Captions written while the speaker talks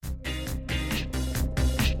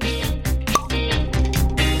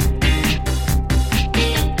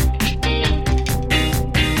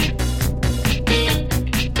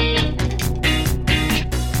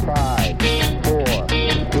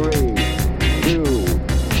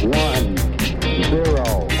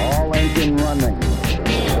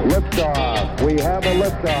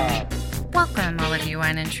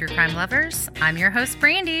wine and true crime lovers. I'm your host,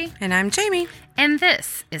 Brandy. And I'm Jamie. And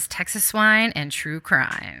this is Texas Wine and True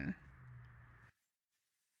Crime.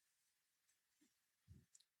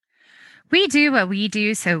 We do what we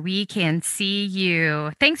do so we can see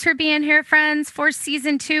you. Thanks for being here, friends, for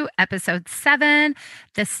Season 2, Episode 7,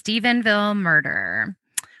 The Stephenville Murder.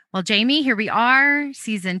 Well, Jamie, here we are,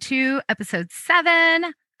 Season 2, Episode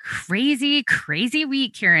 7. Crazy, crazy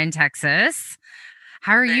week here in Texas.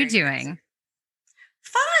 How are you doing?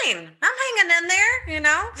 Fine. I'm hanging in there, you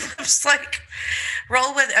know. Just like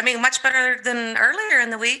roll with, much better than earlier in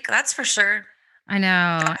the week, that's for sure. I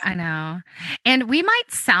know. And we might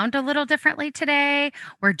sound a little differently today.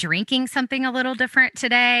 We're drinking something a little different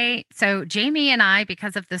today. So Jamie and I,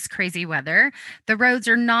 because of this crazy weather, the roads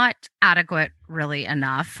are not adequate really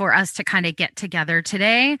enough for us to kind of get together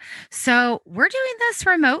today. So we're doing this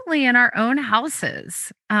remotely in our own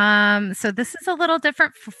houses. So this is a little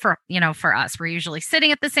different for us. We're usually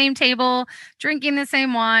sitting at the same table, drinking the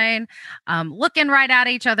same wine, looking right at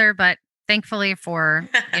each other, but thankfully for,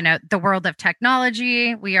 the world of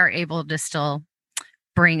technology, we are able to still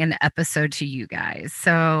bring an episode to you guys.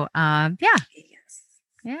 So, yeah.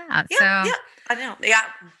 So I know. Yeah.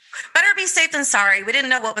 Better be safe than sorry. We didn't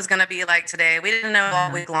know what was going to be like today. We didn't know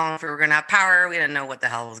all week long if we were going to have power. We didn't know what the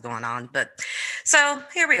hell was going on. But so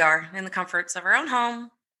here we are in the comforts of our own home,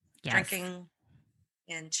 drinking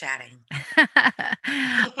and chatting.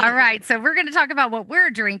 All right. So we're going to talk about what we're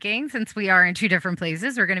drinking since we are in two different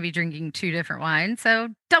places. We're going to be drinking two different wines. So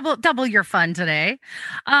double your fun today.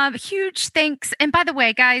 Huge thanks. And by the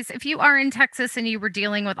way, guys, if you are in Texas and you were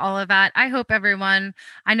dealing with all of that, I hope everyone,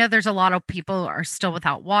 I know there's a lot of people are still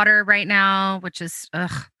without water right now, which is, I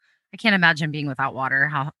can't imagine being without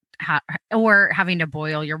water. Or having to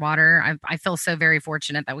boil your water. I feel so very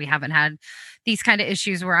fortunate that we haven't had these kind of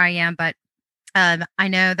issues where I am, but I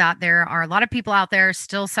know that there are a lot of people out there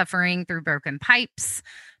still suffering through broken pipes,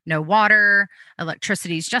 no water,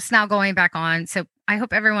 electricity's just now going back on. So I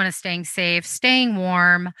hope everyone is staying safe, staying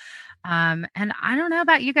warm. And I don't know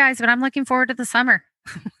about you guys, but I'm looking forward to the summer.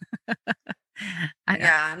 Never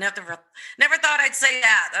thought I'd say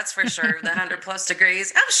that. That's for sure. The 100+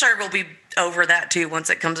 degrees. I'm sure we'll be over that too once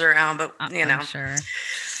it comes around, but I'm sure.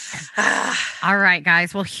 All right,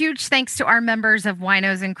 guys. Well, huge thanks to our members of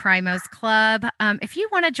Winos and Crimos Club. If you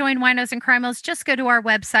want to join Winos and Crimos, just go to our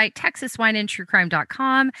website,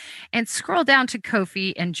 texaswineandtruecrime.com, and scroll down to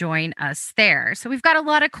Ko-fi and join us there. So we've got a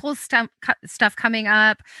lot of cool stuff coming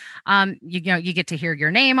up. You get to hear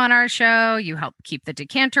your name on our show. You help keep the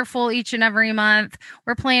decanter full each and every month.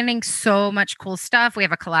 We're planning so much cool stuff. We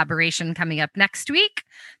have a collaboration coming up next week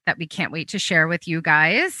that we can't wait to share with you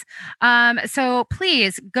guys. So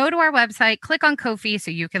please go to our website, click on Ko-fi so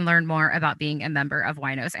you can learn more about being a member of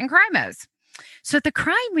Winos and Crimos. So the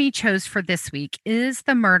crime we chose for this week is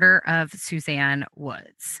the murder of Suzanne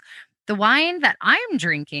Woods. The wine that I'm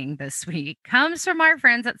drinking this week comes from our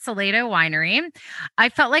friends at Salado Winery. I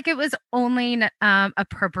felt like it was only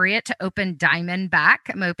appropriate to open Diamondback.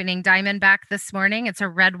 I'm opening Diamondback this morning. It's a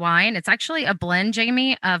red wine. It's actually a blend,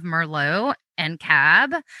 Jamie, of Merlot and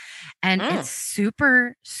Cab, and it's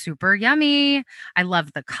super, super yummy. I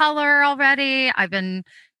love the color already. I've been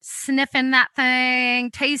sniffing that thing,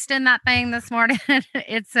 tasting that thing this morning.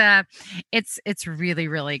 It's really,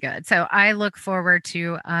 really good. So I look forward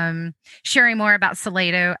to sharing more about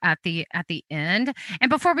Salado at the end. And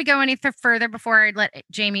before we go any further, before I let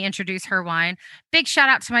Jamie introduce her wine, big shout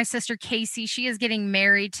out to my sister Casey. She is getting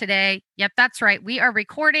married today. Yep, that's right. We are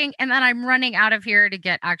recording, and then I'm running out of here to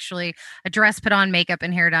get actually a dress put on, makeup,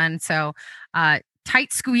 and hair done. So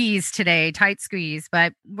tight squeeze,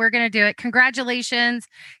 but we're going to do it. Congratulations,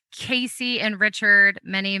 Casey and Richard.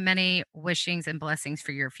 Many, many wishings and blessings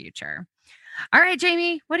for your future. All right,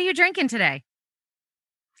 Jamie, what are you drinking today?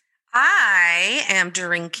 I am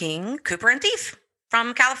drinking Cooper and Thief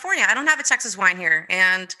from California. I don't have a Texas wine here.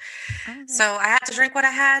 And so I had to drink what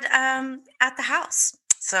I had at the house.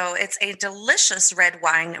 So it's a delicious red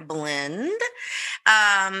wine blend.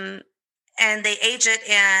 And they age it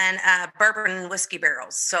in bourbon whiskey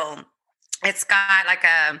barrels. So it's got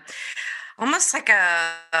almost like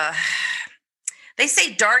they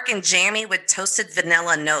say dark and jammy with toasted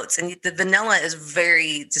vanilla notes. And the vanilla is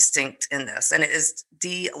very distinct in this, and it is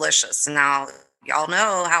delicious. Now, y'all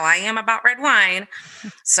know how I am about red wine.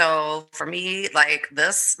 So for me, like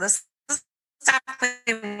this is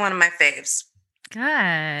definitely one of my faves. Good.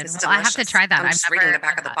 Well, I have to try that. I'm just reading the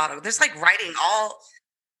back of the bottle. There's like writing all...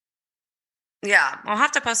 Yeah, I'll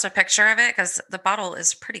have to post a picture of it because the bottle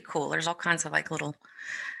is pretty cool. There's all kinds of like little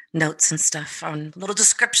notes and stuff on little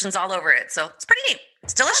descriptions all over it. So it's pretty neat.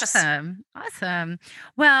 It's delicious. Awesome.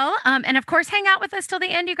 Well, and of course, hang out with us till the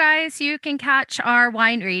end, you guys. You can catch our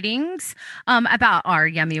wine ratings about our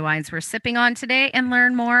yummy wines we're sipping on today and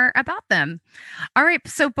learn more about them. All right.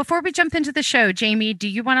 So before we jump into the show, Jamie, do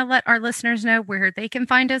you want to let our listeners know where they can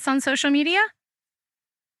find us on social media?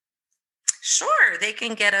 Sure, they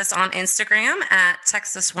can get us on Instagram at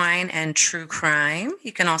Texas Wine and True Crime.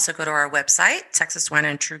 You can also go to our website,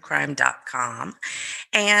 texaswineandtruecrime.com.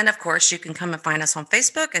 And of course, you can come and find us on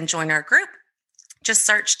Facebook and join our group. Just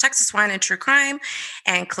search Texas Wine and True Crime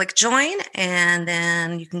and click join, and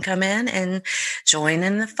then you can come in and join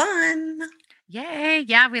in the fun. Yay.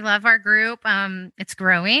 Yeah, we love our group. It's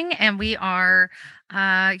growing, and we are,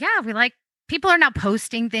 we like people are now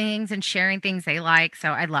posting things and sharing things they like. So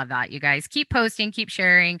I love that. You guys keep posting, keep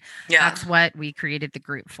sharing. Yeah. That's what we created the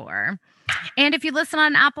group for. And if you listen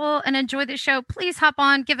on Apple and enjoy the show, please hop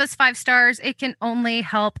on, give us 5 stars. It can only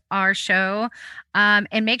help our show.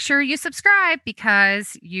 And make sure you subscribe,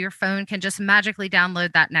 because your phone can just magically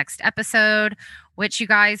download that next episode, which, you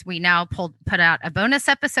guys, we now put out a bonus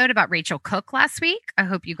episode about Rachel Cook last week. I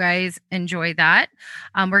hope you guys enjoy that.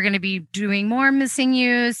 We're going to be doing more missing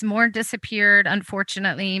youths, more disappeared,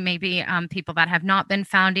 unfortunately, maybe people that have not been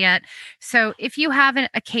found yet. So if you have a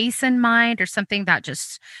case in mind, or something that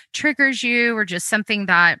just triggers you, or just something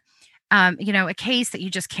that, a case that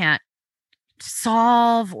you just can't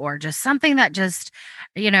solve, or just something that just,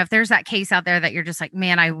 if there's that case out there that you're just like,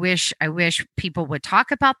 man, I wish people would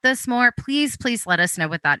talk about this more, please let us know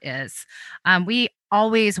what that is. We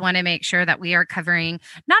always want to make sure that we are covering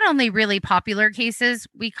not only really popular cases.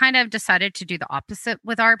 We kind of decided to do the opposite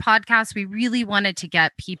with our podcast. We really wanted to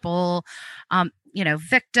get people,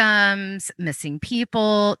 victims, missing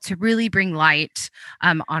people, to really bring light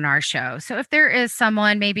on our show. So if there is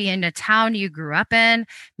someone maybe in a town you grew up in,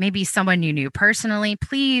 maybe someone you knew personally,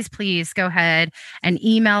 please go ahead and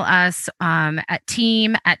email us at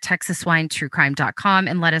team@texaswinetruecrime.com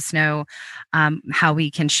and let us know how we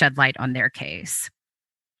can shed light on their case.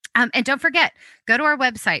 And don't forget, go to our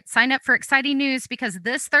website, sign up for exciting news, because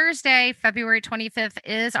this Thursday, February 25th,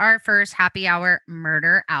 is our first happy hour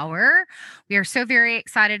murder hour. We are so very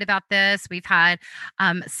excited about this. We've had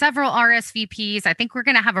several RSVPs. I think we're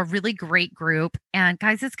going to have a really great group. And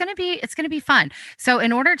guys, it's going to be fun. So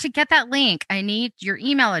in order to get that link, I need your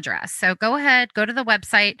email address. So go ahead, go to the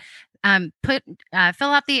website,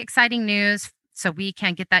 fill out the exciting news so we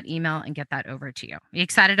can get that email and get that over to you. Are you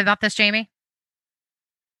excited about this, Jamie?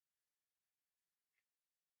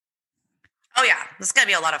 Oh, yeah. It's going to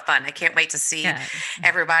be a lot of fun. I can't wait to see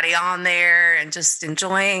everybody on there and just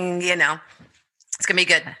enjoying, it's going to be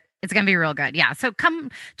good. It's going to be real good. Yeah. So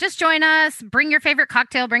come, just join us, bring your favorite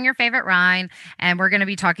cocktail, bring your favorite wine, and we're going to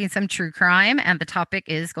be talking some true crime. And the topic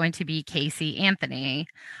is going to be Casey Anthony.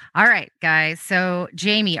 All right, guys. So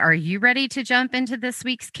Jamie, are you ready to jump into this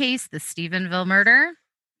week's case, the Stephenville murder?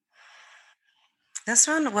 This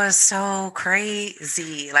one was so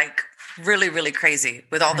crazy, like really, really crazy,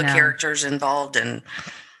 with all the characters involved. And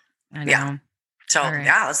yeah. So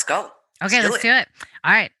yeah, let's go. Okay, let's do it.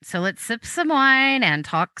 All right. So let's sip some wine and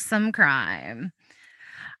talk some crime.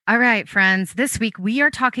 All right, friends. This week we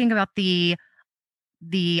are talking about the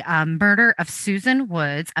murder of Susan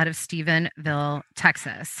Woods out of Stephenville,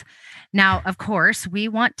 Texas. Now, of course, we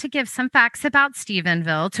want to give some facts about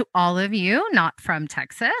Stephenville to all of you not from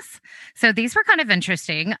Texas. So these were kind of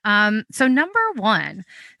interesting. So number 1,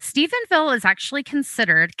 Stephenville is actually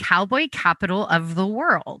considered cowboy capital of the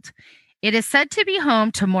world. It is said to be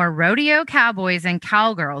home to more rodeo cowboys and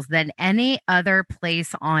cowgirls than any other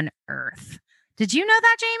place on earth. Did you know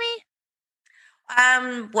that, Jamie?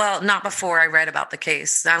 Well, not before I read about the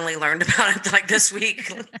case. I only learned about it like this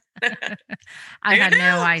week. I had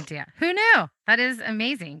no idea. Who knew? That is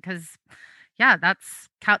amazing, because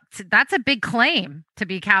that's a big claim to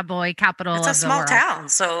be cowboy capital of the world. It's a small town,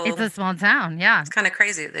 so it's a small town. Yeah, it's kind of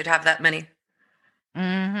crazy they'd have that many.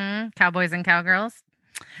 Cowboys and cowgirls.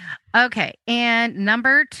 Okay, and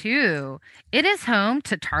number 2, it is home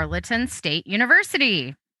to Tarleton State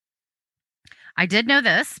University. I did know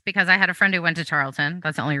this because I had a friend who went to Tarleton.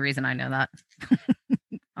 That's the only reason I know that.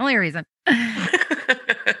 Only reason.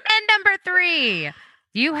 And number 3,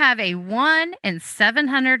 you have a 1 in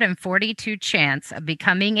 742 chance of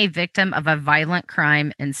becoming a victim of a violent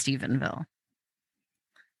crime in Stephenville.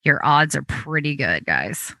 Your odds are pretty good,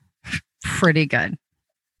 guys. Pretty good.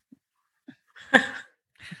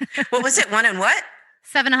 What was it? 1 in what?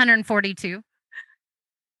 742.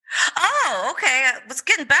 Oh, okay. It's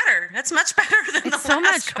getting better. It's much better than It's the so last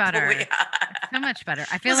much couple we better. had. It's so much better.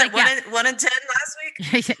 I feel Was it like, yeah. 1 in 10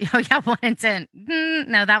 last Oh yeah, 1 in 10.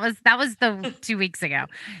 No, that was the week? 2 weeks ago.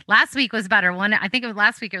 Last week was better. I think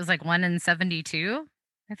last week it was like 1 in 72.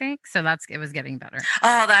 I think so. It was getting better.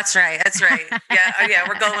 Oh, that's right. That's right. Yeah. Oh, yeah.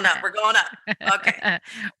 We're going up. We're going up. Okay.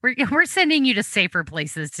 We're sending you to safer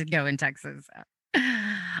places to go in Texas.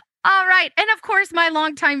 All right. And of course, my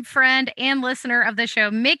longtime friend and listener of the show,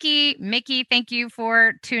 Mickey. Mickey, thank you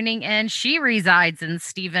for tuning in. She resides in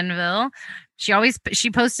Stephenville.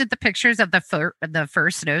 She posted the pictures of the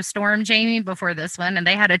first snowstorm, Jamie, before this one, and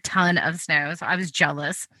they had a ton of snow. So I was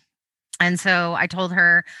jealous. And so I told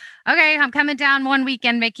her, okay, I'm coming down one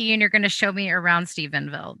weekend, Mickey, and you're going to show me around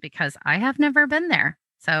Stephenville because I have never been there.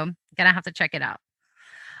 So I'm going to have to check it out.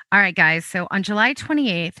 All right, guys. So on July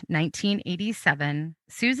 28th, 1987,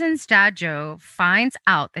 Susan's dad, Joe, finds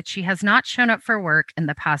out that she has not shown up for work in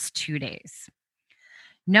the past 2 days.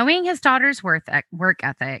 Knowing his daughter's work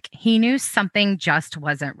ethic, he knew something just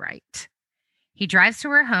wasn't right. He drives to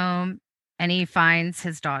her home and he finds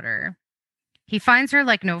his daughter. He finds her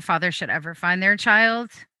like no father should ever find their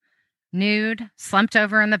child, nude, slumped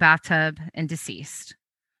over in the bathtub, and deceased.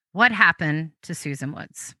 What happened to Susan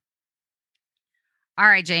Woods? All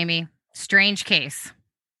right, Jamie. Strange case.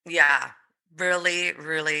 Yeah. Really,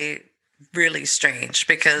 really, really strange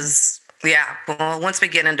because, yeah, well, once we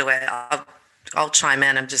get into it, I'll chime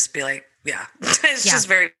in and just be like, yeah, it's Yeah. just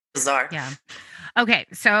very bizarre. Yeah. Okay,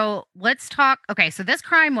 so let's talk. Okay, so this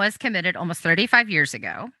crime was committed almost 35 years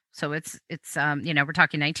ago. So it's we're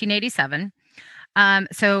talking 1987.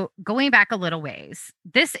 So going back a little ways,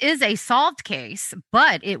 this is a solved case,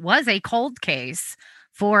 but it was a cold case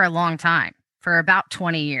for a long time. For about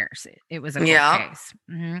 20 years, it was a cold case.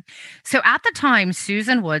 So at the time,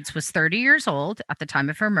 Susan Woods was 30 years old at the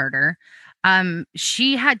time of her murder.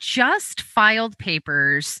 She had just filed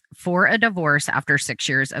papers for a divorce after 6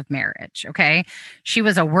 years of marriage. Okay. She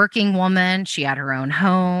was a working woman. She had her own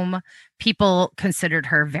home. People considered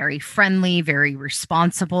her very friendly, very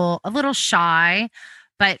responsible, a little shy,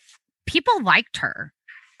 but people liked her.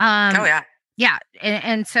 Oh, yeah. Yeah.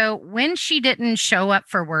 And so when she didn't show up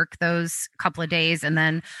for work those couple of days, and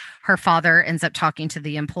then her father ends up talking to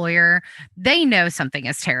the employer, they know something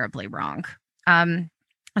is terribly wrong.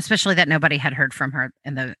 Especially that nobody had heard from her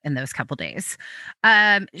in those couple days.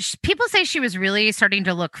 People say she was really starting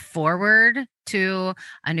to look forward to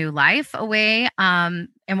a new life away. And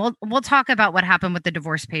we'll talk about what happened with the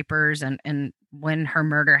divorce papers and when her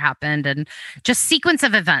murder happened and just sequence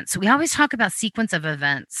of events. We always talk about sequence of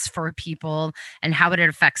events for people and how it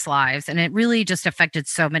affects lives, and it really just affected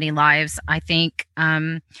so many lives, I think,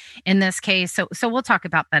 in this case. So we'll talk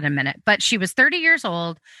about that in a minute. But she was 30 years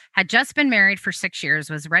old, had just been married for 6 years,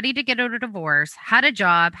 was ready to get out a divorce, had a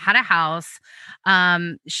job, had a house.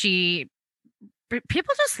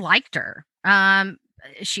 People just liked her.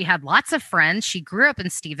 She had lots of friends. She grew up in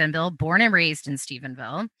Stephenville, born and raised in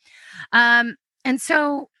Stephenville. And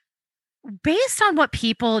so based on what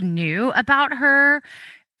people knew about her,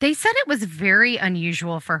 they said it was very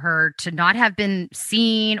unusual for her to not have been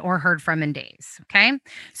seen or heard from in days. Okay.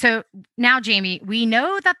 So now, Jamie, we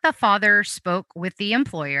know that the father spoke with the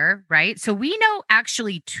employer, right? So we know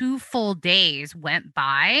actually 2 full days went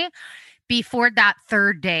by before that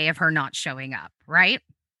third day of her not showing up, right?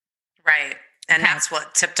 Right. And Okay. that's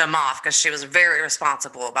what tipped him off because she was very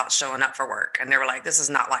responsible about showing up for work. And they were like, this is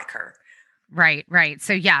not like her. Right.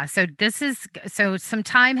 So yeah, so some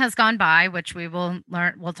time has gone by, which we'll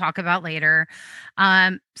talk about later.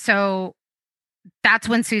 So that's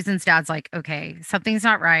when Susan's dad's like, okay, something's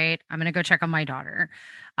not right. I'm gonna go check on my daughter.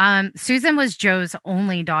 Susan was Joe's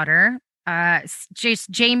only daughter.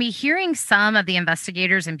 Jamie, hearing some of the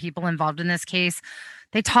investigators and people involved in this case,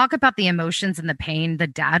 they talk about the emotions and the pain the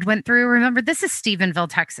dad went through. Remember, this is Stephenville,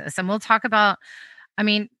 Texas, and we'll talk about, I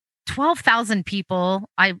mean, 12,000 people.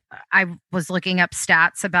 I was looking up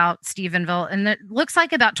stats about Stephenville, and it looks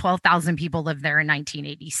like about 12,000 people lived there in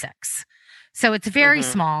 1986. So it's very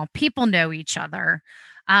small. People know each other.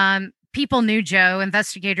 People knew Joe.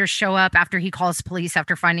 Investigators show up after he calls police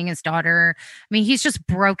after finding his daughter. I mean, he's just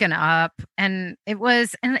broken up, and it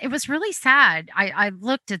was really sad. I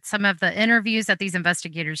looked at some of the interviews that these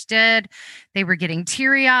investigators did. They were getting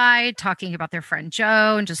teary-eyed, talking about their friend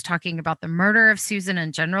Joe and just talking about the murder of Susan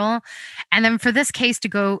in general. And then for this case to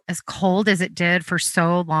go as cold as it did for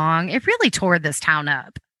so long, it really tore this town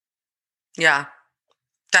up. Yeah,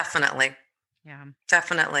 definitely. Yeah,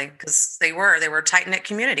 definitely. Because they were a tight-knit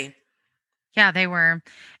community. Yeah, they were.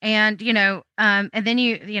 And, and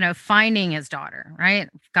then finding his daughter, right?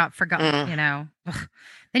 Got forgotten,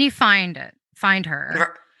 then you find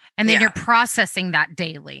her. And then you're Yeah. processing that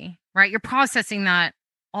daily, right? You're processing that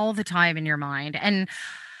all the time in your mind. And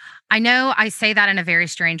I know I say that in a very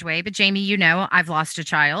strange way, but Jamie, I've lost a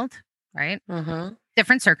child, right? Mm-hmm.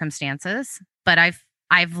 Different circumstances, but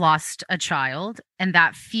I've lost a child, and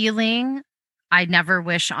that feeling I never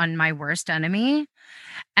wish on my worst enemy.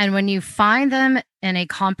 And when you find them in a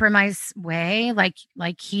compromised way, like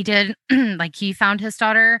he did, like he found his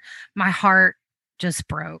daughter, my heart just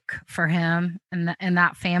broke for him and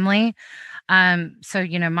that family. So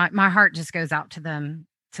my heart just goes out to them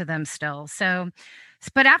still. So,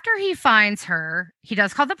 but after he finds her, he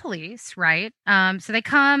does call the police, right? So they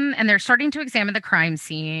come and they're starting to examine the crime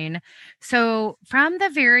scene. So from the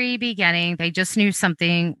very beginning, they just knew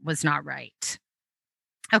something was not right.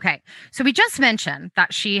 Okay, so we just mentioned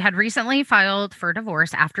that she had recently filed for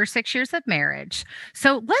divorce after 6 years of marriage.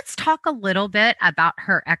 So let's talk a little bit about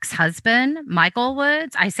her ex husband, Michael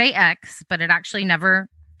Woods. I say ex, but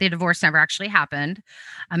the divorce never actually happened.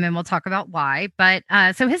 And we'll talk about why. But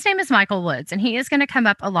so his name is Michael Woods, and he is going to come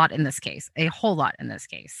up a lot in this case, a whole lot in this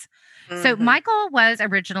case. So Mm-hmm. Michael was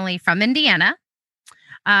originally from Indiana.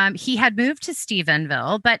 He had moved to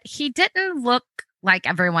Stephenville, but he didn't look like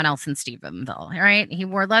everyone else in Stephenville, right? He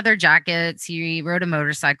wore leather jackets. He rode a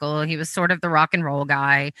motorcycle. He was sort of the rock and roll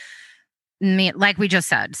guy. Like we just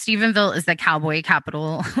said, Stephenville is the cowboy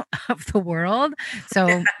capital of the world.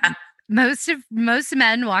 So most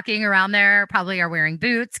men walking around there probably are wearing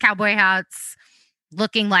boots, cowboy hats,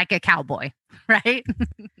 looking like a cowboy, right?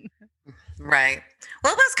 Right.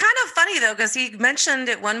 Well, it was kind of funny though, because he mentioned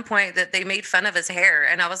at one point that they made fun of his hair.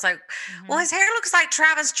 And I was like, well, Mhm. his hair looks like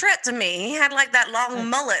Travis Tritt to me. He had like that long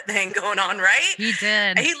mullet thing going on, right? He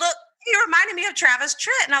did. And he reminded me of Travis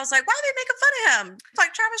Tritt. And I was like, why are they making fun of him? It's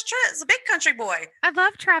like Travis Tritt is a big country boy. I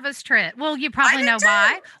love Travis Tritt. Well, you I probably did know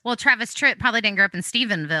why. too. Well, Travis Tritt probably didn't grow up in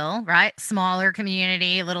Stephenville, right? Smaller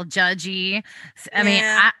community, a little judgy. I mean,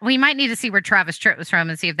 Yeah. we might need to see where Travis Tritt was from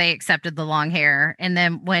and see if they accepted the long hair. And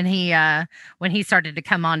then when he started to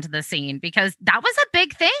come onto the scene, because that was a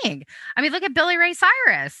big thing. I mean, look at Billy Ray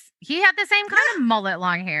Cyrus. He had the same kind Yeah. of mullet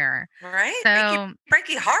long hair. Right. So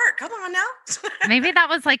Breaky heart. Come on now. maybe that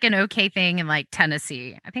was like an okay thing in like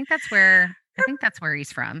Tennessee. I think that's where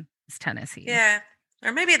he's from. Is Tennessee. Yeah.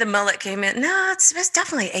 Or maybe the mullet came in. No, it's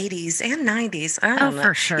definitely 80s and 90s. I Oh, don't know.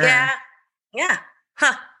 for sure. Yeah. Yeah.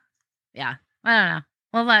 Huh. Yeah. I don't know.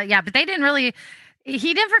 Well, yeah, but they didn't really.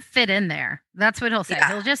 He never fit in there. That's what he'll say. Yeah.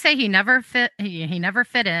 He'll just say he never fit. He never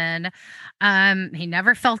fit in. He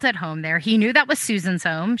never felt at home there. He knew that was Susan's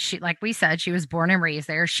home. She, like we said, she was born and raised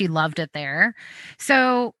there. She loved it there.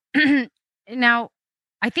 So now,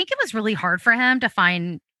 I think it was really hard for him to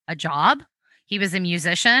find a job. He was a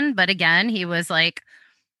musician, but again, he was like,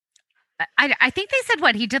 I think they said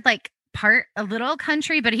what he did, like part a little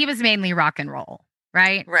country, but he was mainly rock and roll,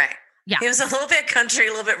 right? Right. Yeah. He was a little bit country, a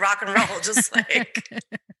little bit rock and roll, just like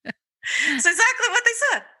it's exactly what they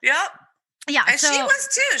said. Yep. Yeah, And she so was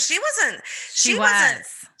too. she Wasn't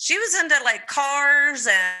was. she was into like cars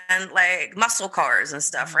and like muscle cars and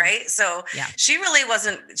stuff, Mhm. right? So Yeah. she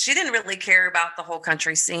didn't really care about the whole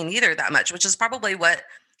country scene either that much, which is probably what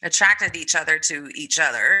attracted each other to each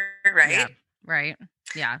other, Yeah. right? Right.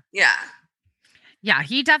 Yeah. Yeah. Yeah,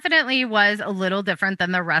 he definitely was a little different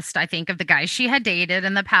than the rest, I think, of the guys she had dated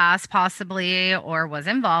in the past, possibly, or was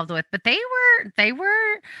involved with. But they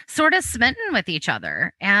were sort of smitten with each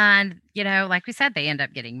other. And, like we said, they end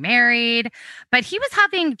up getting married. But he was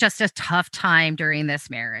having just a tough time during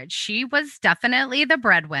this marriage. She was definitely the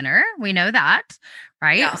breadwinner. We know that,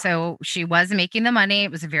 right? Yeah. So she was making the money.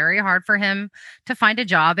 It was very hard for him to find a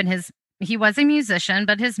job. And he was a musician,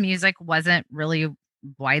 but his music wasn't really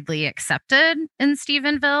widely accepted in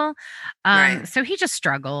Stephenville. Right. So he just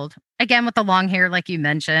struggled again with the long hair, like you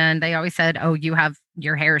mentioned. They always said, "Oh,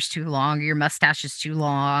 your hair is too long, your mustache is too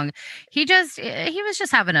long." He was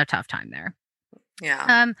just having a tough time there.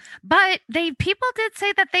 Yeah. But people did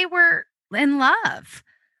say that they were in love.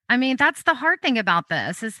 I mean, that's the hard thing about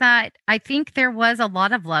this is that I think there was a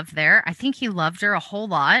lot of love there. I think he loved her a whole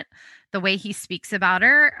lot. The way he speaks about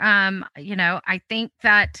her, I think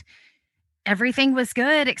that everything was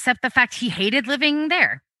good except the fact he hated living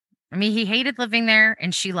there. I mean, he hated living there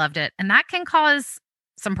and she loved it. And that can cause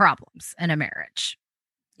some problems in a marriage.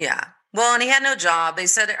 Yeah. Well, and he had no job. They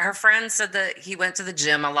said her friends said that he went to the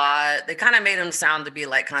gym a lot. They kind of made him sound to be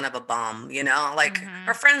like kind of a bum, like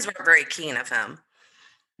her Mhm. friends were very keen of him.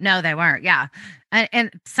 No, they weren't. Yeah.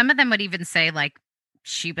 And some of them would even say, like,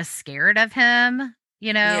 she was scared of him,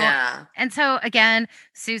 Yeah. And so, again,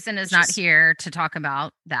 Susan is It's not just, here to talk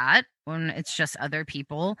about that when it's just other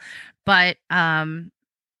people. But I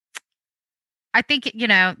think,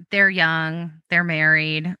 they're young, they're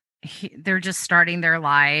married. they're just starting their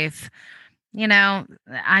life.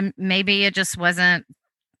 I'm maybe it just wasn't.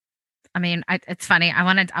 I mean, it's funny. I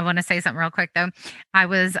want to say something real quick though. I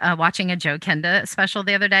was watching a Joe Kenda special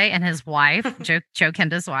the other day, and his wife, Joe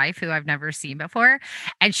Kenda's wife, who I've never seen before,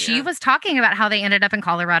 and she Yeah. was talking about how they ended up in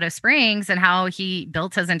Colorado Springs and how he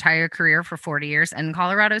built his entire career for 40 years in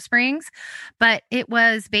Colorado Springs. But it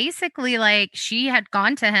was basically like she had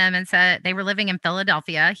gone to him and said they were living in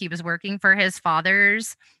Philadelphia. He was working for his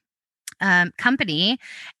father's company,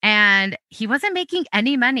 and he wasn't making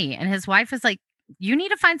any money. And his wife was like, you need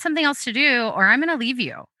to find something else to do or I'm going to leave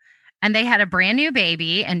you. And they had a brand new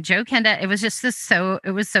baby, and Joe Kenda, it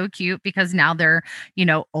was so cute because now they're,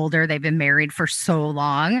 older. They've been married for so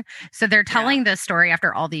long. So they're telling this story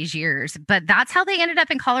after all these years, but that's how they ended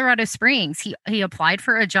up in Colorado Springs. He applied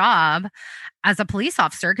for a job as a police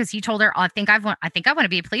officer because he told her, I think I want to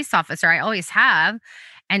be a police officer. I always have.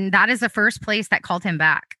 And that is the first place that called him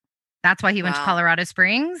back. That's why he went to Colorado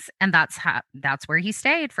Springs, and that's where he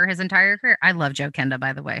stayed for his entire career. I love Joe Kenda,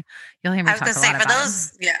 by the way. You'll hear me talk a lot about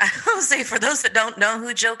him. Yeah, I was gonna say for those that don't know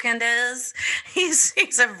who Joe Kenda is,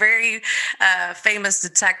 he's a very famous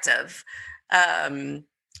detective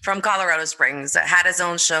from Colorado Springs that had his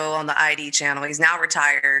own show on the ID channel. He's now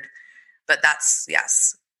retired, but that's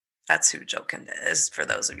who Joe Kenda is, for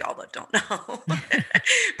those of y'all that don't know.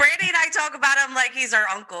 Brandy and I talk about him like he's our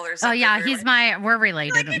uncle or something. Oh, yeah, we're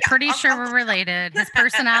related. I'm pretty sure we're related. His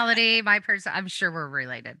personality, I'm sure we're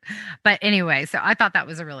related. But anyway, so I thought that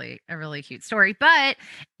was a really cute story. But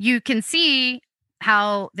you can see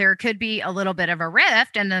how there could be a little bit of a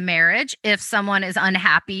rift in the marriage if someone is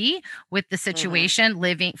unhappy with the situation,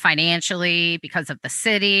 living financially because of the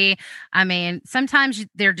city. I mean, sometimes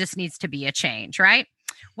there just needs to be a change, right?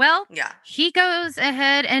 Well, he goes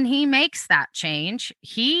ahead and he makes that change.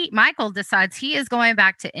 Michael decides he is going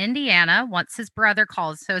back to Indiana once his brother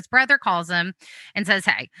calls. So his brother calls him and says,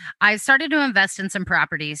 hey, I started to invest in some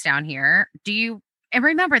properties down here. And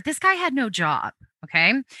remember, this guy had no job.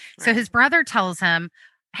 Okay. Right. So his brother tells him,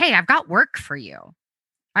 hey, I've got work for you.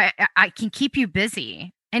 I can keep you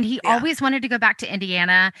busy. And he always wanted to go back to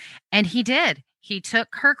Indiana. And he did. He took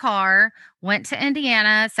her car, went to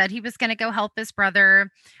Indiana, said he was going to go help his brother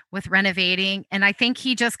with renovating. And I think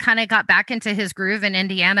he just kind of got back into his groove in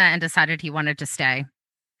Indiana and decided he wanted to stay.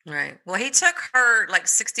 Right. Well, he took her like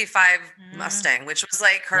 65 Mustang, which was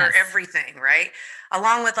like her everything, right?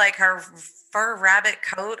 Along with like her fur rabbit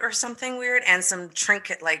coat or something weird and some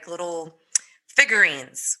trinket, like little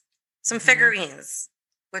figurines,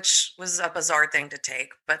 which was a bizarre thing to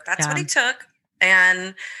take, but that's what he took.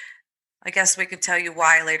 And I guess we could tell you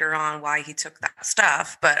why later on why he took that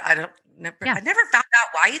stuff, but I never found out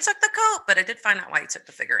why he took the coat, but I did find out why he took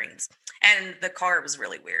the figurines. And the car was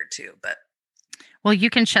really weird too, but well,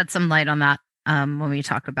 you can shed some light on that when we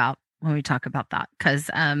talk about that, because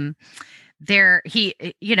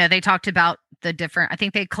they talked about the different, I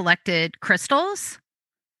think they collected crystals,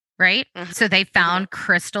 right? So they found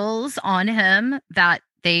crystals on him that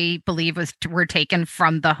they believe were taken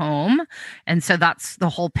from the home. And so that's the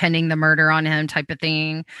whole pinning the murder on him type of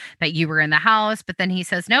thing, that you were in the house. But then he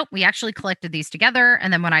says, nope, we actually collected these together.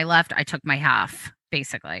 And then when I left, I took my half,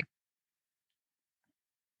 basically.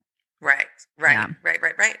 Right.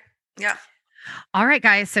 Yeah. All right,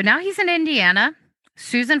 guys. So now he's in Indiana.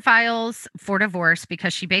 Susan files for divorce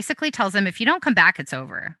because she basically tells him, if you don't come back, it's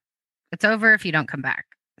over. It's over if you don't come back.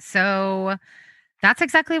 So that's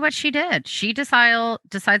exactly what she did. She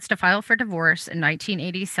decides to file for divorce in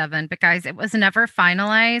 1987. But guys, it was never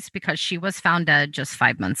finalized because she was found dead just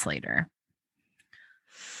 5 months later.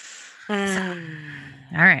 So,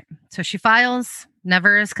 all right. So she files,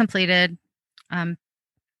 never is completed, and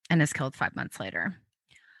is killed 5 months later.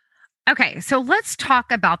 Okay, so let's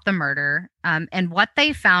talk about the murder and what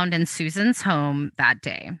they found in Susan's home that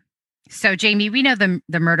day. So, Jamie, we know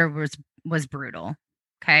the murder was brutal.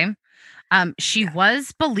 Okay. She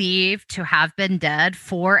was believed to have been dead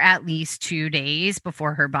for at least 2 days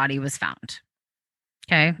before her body was found.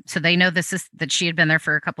 Okay. So they know that she had been there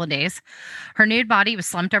for a couple of days. Her nude body was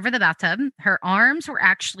slumped over the bathtub. Her arms were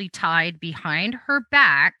actually tied behind her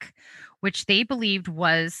back, which they believed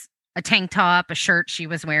was a tank top, a shirt she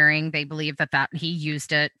was wearing. They believed that he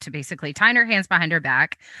used it to basically tie her hands behind her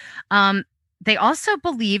back. They also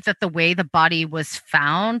believe that the way the body was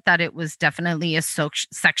found, that it was definitely a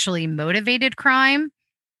sexually motivated crime.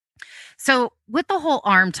 So with the whole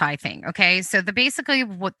arm tie thing, okay, so basically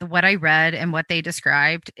what I read and what they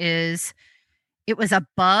described is it was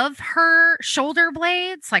above her shoulder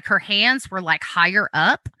blades, like her hands were like higher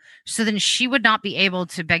up. So then she would not be able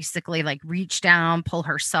to basically like reach down, pull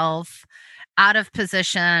herself out of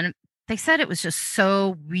position. they said it was just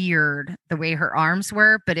so weird the way her arms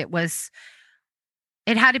were, but it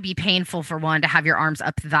had to be painful for one to have your arms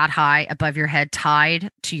up that high above your head tied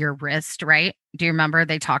to your wrist, right? Do you remember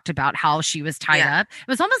they talked about how she was tied Yeah. up? It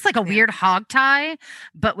was almost like a Yeah. weird hog tie,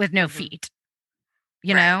 but with no feet,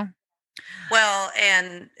 you Right. know? Well,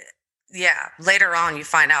 and yeah, later on you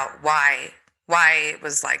find out why it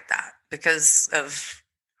was like that because of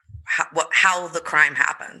how the crime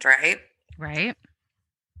happened, right? Right?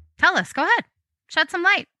 Tell us. Go ahead. Shed some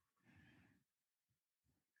light.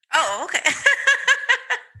 Oh, okay. Go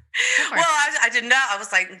for Well, it. I didn't know. I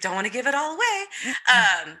was like, don't want to give it all away.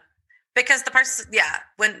 Mm-mm. Because the person, yeah,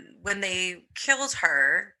 when they killed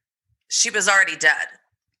her, she was already dead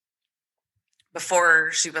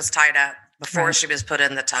before she was tied up, before Right. she was put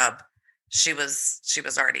in the tub. She was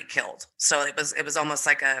already killed. So it was almost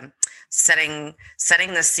like a setting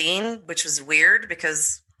the scene, which was weird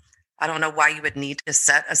because I don't know why you would need to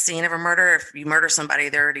set a scene of a murder. If you murder somebody,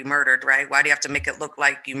 they're already murdered, right? Why do you have to make it look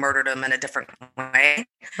like you murdered them in a different way?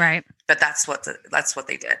 Right. But that's what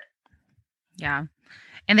they did. Yeah.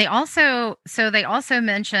 And they also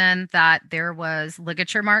mentioned that there was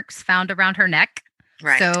ligature marks found around her neck.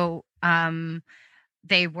 Right. So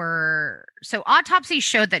so autopsy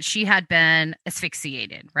showed that she had been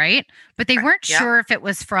asphyxiated, right? But they Right. weren't Yep. sure if it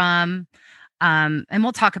was from and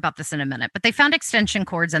we'll talk about this in a minute, but they found extension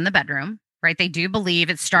cords in the bedroom, right? They do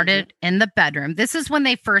believe it started in the bedroom. This is when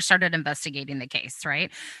they first started investigating the case,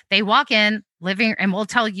 right? They walk in, living, and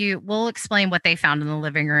we'll explain what they found in the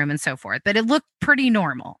living room and so forth, but it looked pretty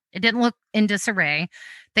normal. It didn't look in disarray.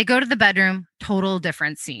 They go to the bedroom, total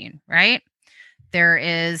different scene, right? There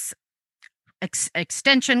is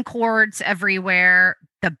extension cords everywhere.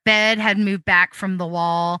 The bed had moved back from the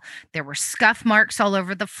wall. There were scuff marks all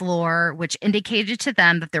over the floor, which indicated to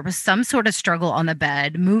them that there was some sort of struggle on the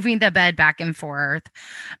bed, moving the bed back and forth.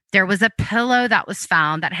 There was a pillow that was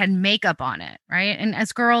found that had makeup on it, right? And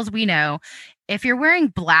as girls, we know if you're wearing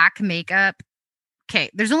black makeup,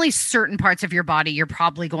 okay, there's only certain parts of your body you're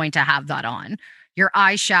probably going to have that on. Your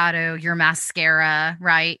eyeshadow, your mascara,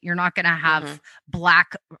 right? You're not going to have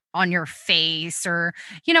black on your face, or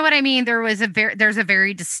you know what I mean? There's a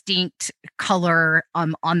very distinct color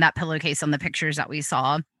on that pillowcase on the pictures that we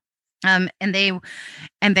saw. And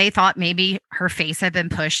they thought maybe her face had been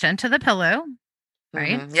pushed into the pillow,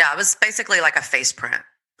 right? Yeah, it was basically like a face print.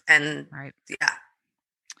 And Right. yeah.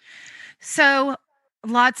 So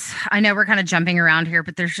I know we're kind of jumping around here,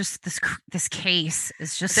 but there's just this case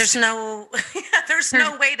is just There's no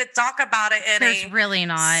way to talk about it in there's a really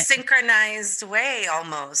not synchronized way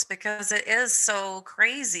almost because it is so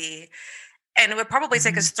crazy. And it would probably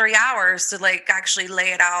take us 3 hours to like actually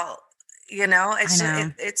lay it out, It's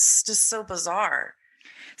it's just so bizarre.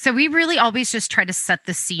 So we really always just try to set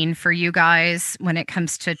the scene for you guys when it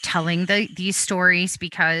comes to telling these stories,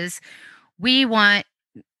 because we want,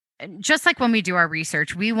 just like when we do our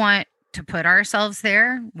research, we want to put ourselves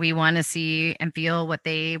there. We want to see and feel what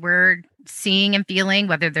they were seeing and feeling,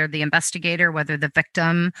 whether they're the investigator, whether the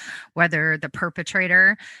victim, whether the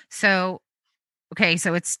perpetrator. So, okay,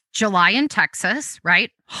 so it's July in Texas,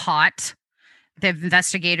 right? Hot. The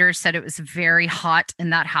investigators said it was very hot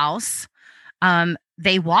in that house.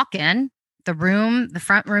 They walk in, the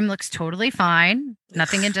front room looks totally fine,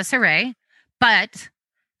 nothing in disarray, but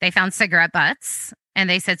they found cigarette butts. And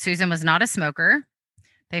they said Susan was not a smoker.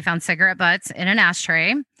 They found cigarette butts in an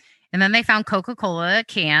ashtray. And then they found Coca-Cola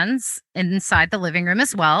cans inside the living room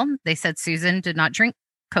as well. They said Susan did not drink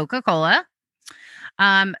Coca-Cola.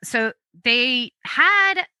 So they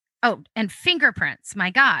had, and fingerprints. My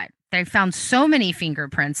God, they found so many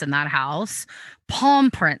fingerprints in that house, palm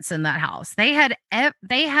prints in that house. They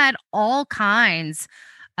had all kinds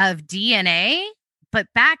of DNA, but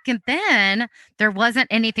back then there wasn't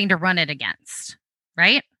anything to run it against.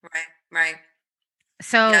 Right? Right.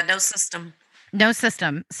 So yeah, no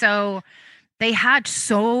system. So they had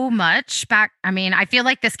so much back. I mean, I feel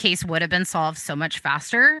like this case would have been solved so much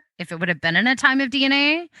faster if it would have been in a time of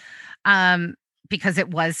DNA, because it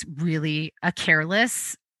was really a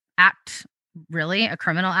careless act, really a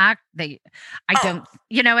criminal act. Don't,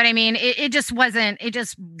 you know what I mean? It just wasn't, it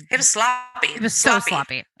was sloppy. It was so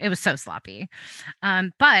sloppy. It was so sloppy.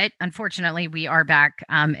 But unfortunately we are back,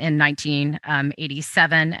 in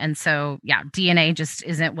 1987. And so, yeah, DNA just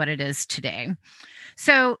isn't what it is today.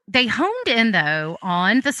 So they honed in though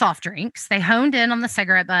on the soft drinks. They honed in on the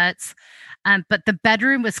cigarette butts. But the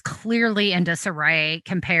bedroom was clearly in disarray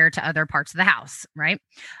compared to other parts of the house, right?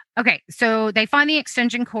 Okay, so they find the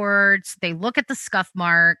extension cords. They look at the scuff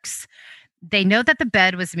marks. They know that the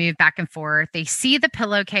bed was moved back and forth. They see the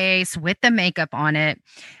pillowcase with the makeup on it.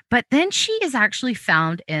 But then she is actually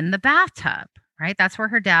found in the bathtub, right? That's where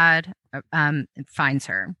her dad finds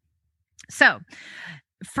her. So,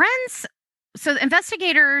 friends, so the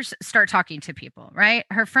investigators start talking to people, right?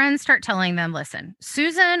 Her friends start telling them, listen,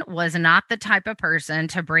 Susan was not the type of person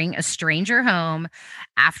to bring a stranger home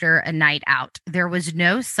after a night out. There was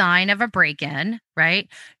no sign of a break in, right?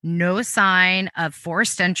 No sign of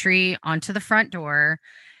forced entry onto the front door.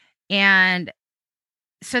 And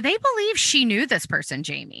so they believe she knew this person,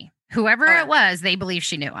 Jamie. Whoever it was, they believe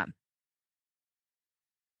she knew him.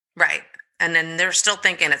 Right. And then they're still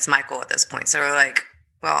thinking it's Michael at this point. So they're like,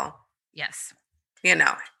 well, yes,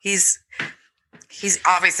 he's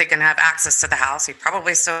obviously going to have access to the house. He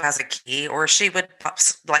probably still has a key, or she would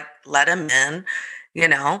like let him in,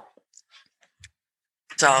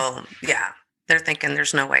 So yeah, they're thinking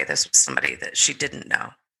there's no way this was somebody that she didn't know.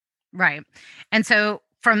 Right. And so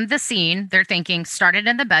from the scene, they're thinking started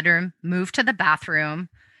in the bedroom, moved to the bathroom,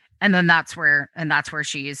 and then that's where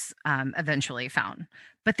she's eventually found.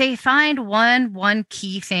 But they find one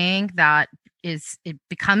key thing that it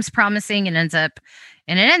becomes promising and ends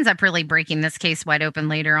up really breaking this case wide open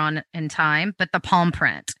later on in time. But the palm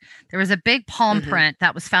print, there was a big palm print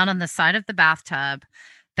that was found on the side of the bathtub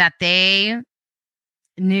that they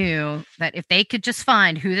knew that if they could just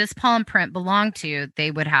find who this palm print belonged to,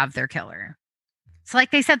 they would have their killer. So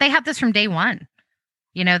like they said, they have this from day one.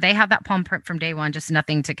 They have that palm print from day one, just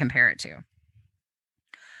nothing to compare it to.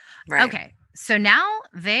 Right. Okay. So now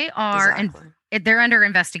they are, they're under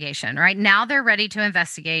investigation, right? Now they're ready to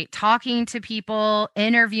investigate, talking to people,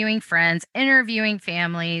 interviewing friends, interviewing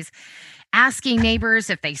families, asking neighbors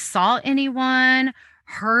if they saw anyone,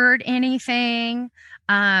 heard anything.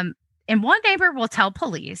 And one neighbor will tell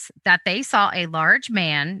police that they saw a large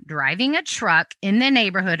man driving a truck in the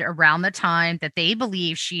neighborhood around the time that they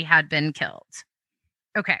believe she had been killed.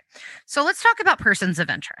 Okay, so let's talk about persons of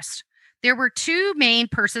interest. There were two main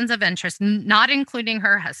persons of interest, not including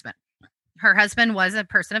her husband. Her husband was a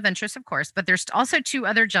person of interest, of course, but there's also two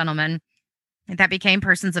other gentlemen that became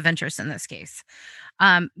persons of interest in this case.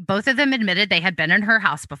 Both of them admitted they had been in her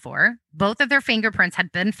house before. Both of their fingerprints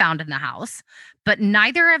had been found in the house, but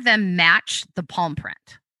neither of them matched the palm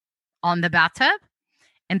print on the bathtub.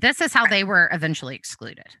 And this is how they were eventually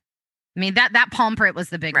excluded. I mean, that palm print was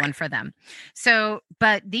the big one for them. So,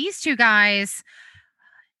 but these two guys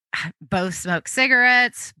both smoked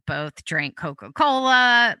cigarettes, both drank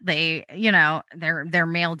Coca-Cola. They, their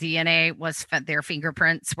male DNA their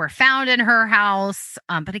fingerprints were found in her house.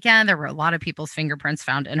 But again, there were a lot of people's fingerprints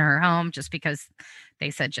found in her home just because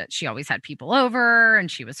they said that she always had people over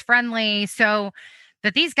and she was friendly. So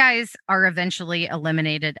that these guys are eventually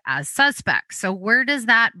eliminated as suspects. So where does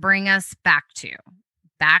that bring us back to?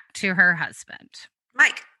 Back to her husband.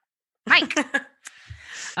 Mike.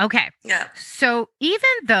 Okay. Yeah. So even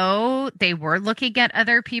though they were looking at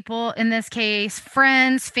other people in this case,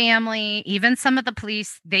 friends, family, even some of the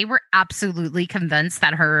police, they were absolutely convinced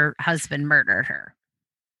that her husband murdered her.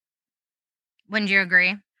 Wouldn't you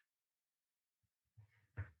agree?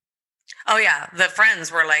 Oh, yeah. The friends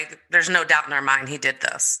were like, there's no doubt in our mind he did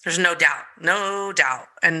this. There's no doubt. No doubt.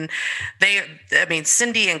 And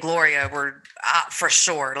Cindy and Gloria were for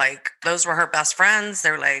sure. Like, those were her best friends.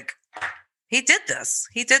 They're like, he did this.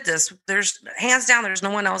 There's hands down, there's no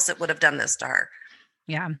one else that would have done this to her.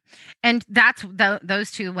 Yeah. And that's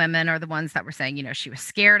those two women are the ones that were saying, she was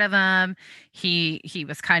scared of him. He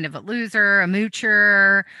was kind of a loser, a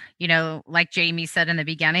moocher, like Jamie said in the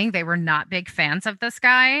beginning, they were not big fans of this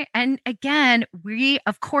guy. And again, we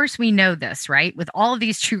know this, right? With all of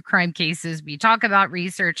these true crime cases, we talk about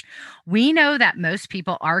research. We know that most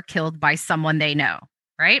people are killed by someone they know,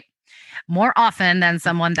 right? More often than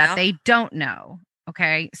someone that they don't know.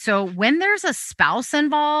 Okay. So when there's a spouse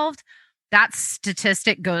involved, that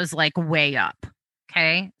statistic goes like way up.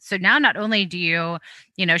 Okay. So now not only do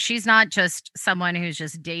she's not just someone who's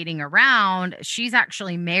just dating around, she's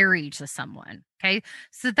actually married to someone. Okay.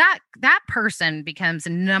 So that person becomes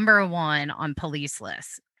number one on police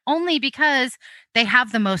lists only because they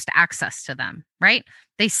have the most access to them, right?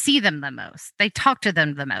 They see them the most. They talk to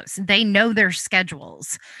them the most. They know their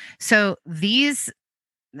schedules. So he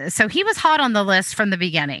was hot on the list from the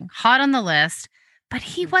beginning, but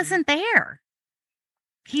he wasn't there.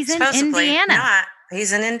 He's in Indiana.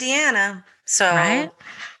 He's in Indiana. So right?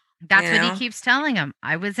 That's what he keeps telling him.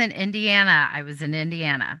 I was in Indiana.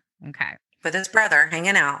 Okay. With his brother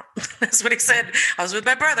hanging out. That's what he said. I was with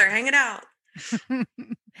my brother hanging out.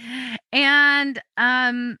 And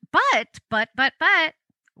but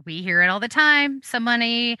we hear it all the time.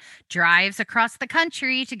 Somebody drives across the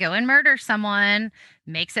country to go and murder someone,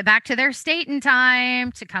 makes it back to their state in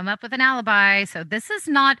time to come up with an alibi. So this is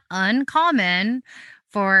not uncommon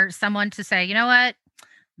for someone to say, you know what?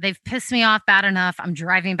 They've pissed me off bad enough. I'm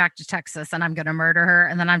driving back to Texas and I'm going to murder her.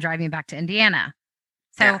 And then I'm driving back to Indiana.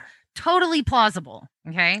 So Yeah. totally plausible.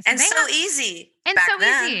 Okay. So And so easy. and back so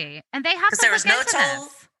then. easy. And they have Because to there was look no into toll.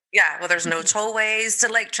 this. Yeah, well, there's no tollways to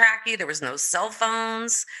like track you. There was no cell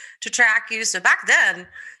phones to track you. So back then,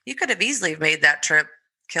 you could have easily made that trip,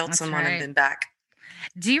 killed That's someone, right. and been back.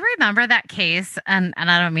 Do you remember that case? And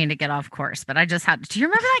I don't mean to get off course, but I just had. Do you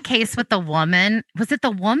remember that case with the woman? Was it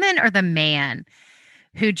the woman or the man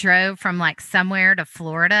who drove from like somewhere to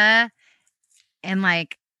Florida and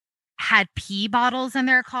like had pee bottles in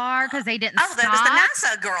their car because they didn't Oh, stop? that was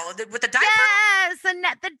the NASA girl with the diaper. Yes, the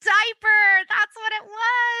diaper. That's what it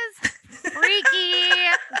was. Freaky.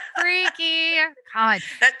 God,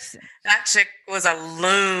 That chick was a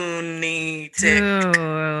lunatic.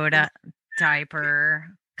 dude, diaper.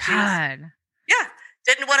 She was- God. Yeah,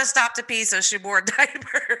 didn't want to stop to pee, so she wore a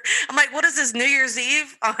diaper. I'm like, what is this, New Year's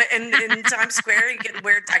Eve in Times Square? You get to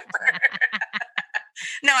wear a diaper.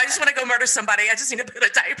 No, I just want to go murder somebody. I just need to put a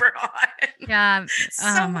diaper on. Yeah. Oh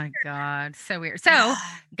So my God. So weird. So,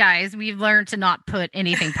 guys, we've learned to not put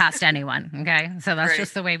anything past anyone. Okay. So that's Right.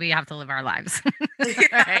 just the way we have to live our lives. Yeah.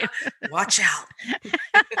 Right. Watch out.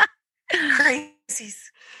 Crazies.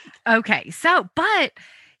 Okay. So, but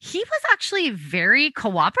he was actually very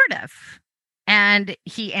cooperative. And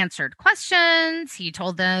he answered questions. He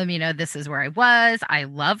told them, this is where I was. I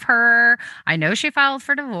love her. I know she filed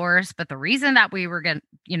for divorce, but the reason that we were going,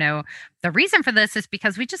 the reason for this is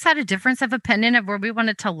because we just had a difference of opinion of where we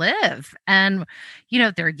wanted to live. And,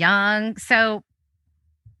 they're young. So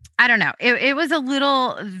I don't know. It was a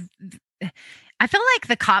little, I feel like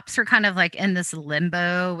the cops were kind of like in this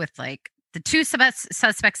limbo with like, the two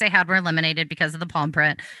suspects they had were eliminated because of the palm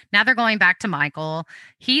print. Now they're going back to Michael.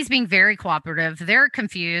 He's being very cooperative. They're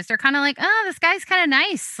confused. They're kind of like, oh, this guy's kind of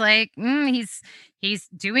nice. Like, he's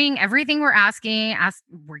doing everything we're asking.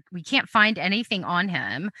 We can't find anything on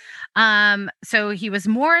him. So he was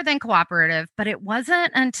more than cooperative, but it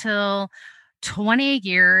wasn't until 20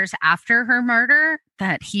 years after her murder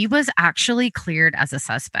that he was actually cleared as a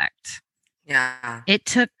suspect. Yeah. It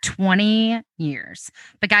took 20 years.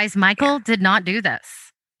 But guys, Michael did not do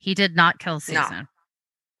this. He did not kill Susan. No.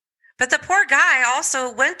 But the poor guy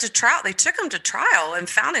also went to trial. They took him to trial and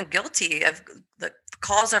found him guilty of the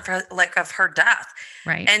cause of her death.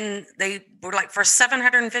 Right. And they were like for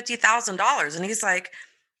 $750,000. And he's like,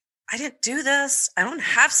 I didn't do this. I don't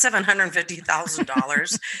have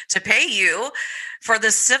 $750,000 to pay you for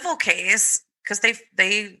this civil case. Because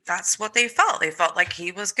that's what they felt. They felt like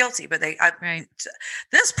he was guilty, but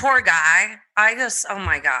this poor guy, oh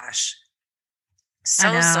my gosh.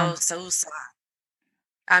 So sad.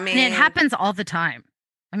 I mean, and it happens all the time.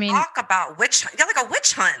 I mean, talk about like a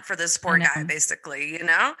witch hunt for this poor guy, basically,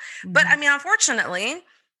 Mm-hmm. But I mean, unfortunately,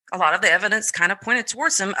 a lot of the evidence kind of pointed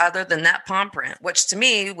towards him other than that palm print, which to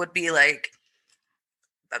me would be like,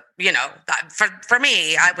 for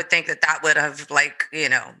me, I would think that would have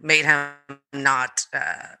made him not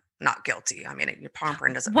guilty. I mean, your palm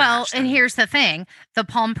print doesn't. Well, and here's the thing: the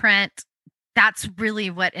palm print. That's really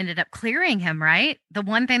what ended up clearing him, right? The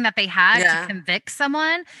one thing that they had to convict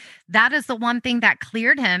someone, that is the one thing that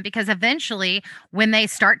cleared him, because eventually, when they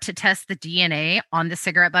start to test the DNA on the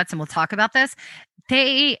cigarette butts, and we'll talk about this,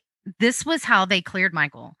 this was how they cleared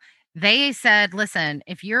Michael. They said, listen,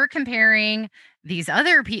 if you're comparing these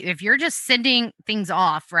other people, if you're just sending things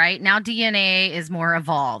off, right? Now DNA is more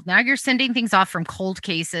evolved. Now you're sending things off from cold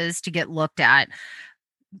cases to get looked at.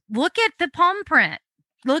 Look at the palm print.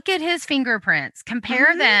 Look at his fingerprints.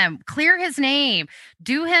 Compare them. Clear his name.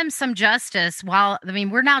 Do him some justice.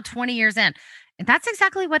 We're now 20 years in. And that's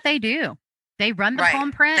exactly what they do. They run the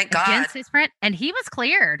palm print against his print, and he was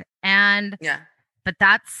cleared. But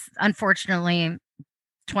that's unfortunately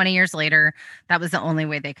 20 years later, that was the only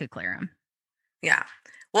way they could clear him. Yeah.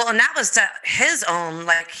 Well, and that was his own,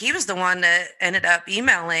 he was the one that ended up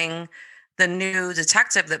emailing the new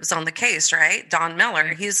detective that was on the case, right? Don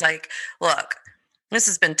Miller. He's like, look, this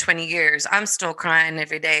has been 20 years. I'm still crying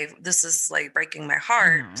every day. This is breaking my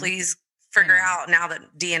heart. Please figure out now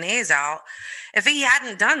that DNA is out. If he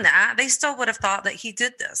hadn't done that, they still would have thought that he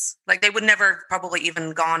did this. They would never probably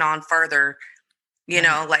even gone on further,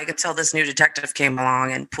 until this new detective came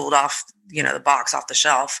along and pulled off, the box off the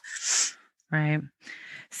shelf. Right.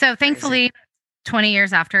 So thankfully, 20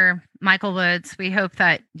 years after Michael Woods, we hope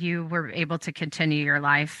that you were able to continue your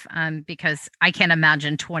life, because I can't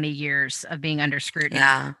imagine 20 years of being under scrutiny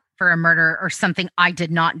for a murder or something I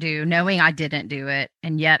did not do, knowing I didn't do it,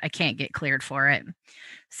 and yet I can't get cleared for it.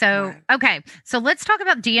 So, Right. okay. So let's talk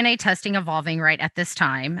about DNA testing evolving right at this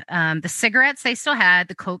time. The cigarettes they still had,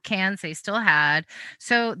 the Coke cans they still had.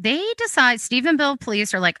 So they decide, Stephenville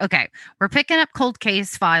police are like, okay, we're picking up cold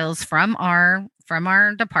case files from our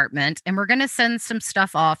department, and we're going to send some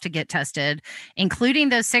stuff off to get tested, including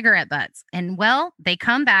those cigarette butts. And well, they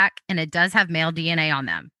come back and it does have male DNA on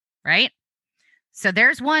them, right? So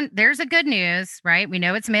there's a good news, right? We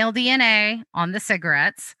know it's male DNA on the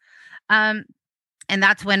cigarettes. Um, and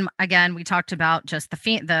that's when, again, we talked about just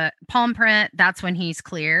the palm print. That's when he's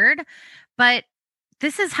cleared. But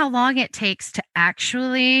this is how long it takes to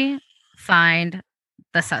actually find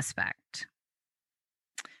the suspect.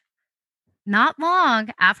 Not long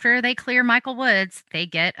after they clear Michael Woods, they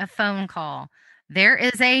get a phone call. There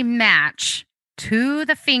is a match to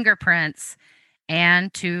the fingerprints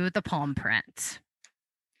and to the palm print.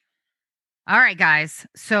 All right, guys.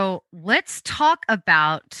 So let's talk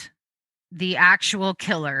about the actual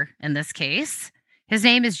killer in this case. His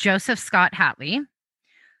name is Joseph Scott Hatley.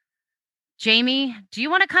 Jamie, do you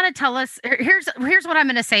want to kind of tell us? Here's what I'm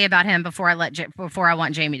going to say about him before I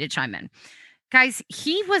want Jamie to chime in. Guys,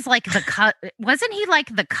 he was like wasn't he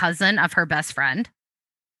like the cousin of her best friend?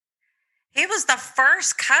 He was the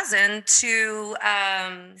first cousin to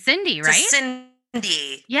Cindy, right?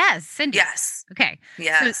 Cindy. Yes, Cindy. Yes. Okay.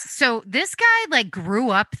 Yes. So this guy like grew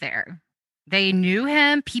up there. They knew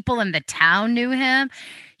him. People in the town knew him.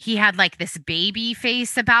 He had like this baby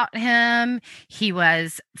face about him. He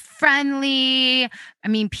was friendly. I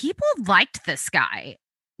mean, people liked this guy.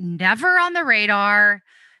 Never on the radar.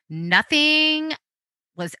 Nothing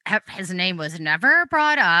was, his name was never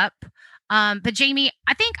brought up. But Jamie,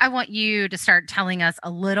 I think I want you to start telling us a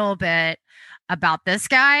little bit about this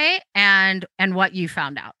guy and what you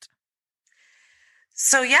found out.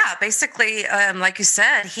 So yeah, basically, like you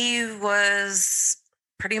said, he was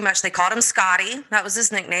pretty much, they called him Scotty. That was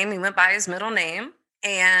his nickname. He went by his middle name.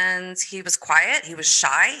 And he was quiet. He was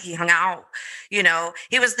shy. He hung out, he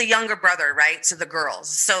was the younger brother, right, to the girls.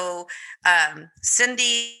 So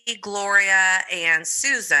Cindy, Gloria, and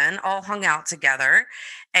Susan all hung out together.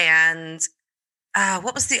 And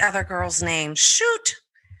what was the other girl's name? Shoot.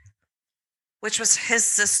 Which was his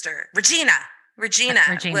sister, Regina. Regina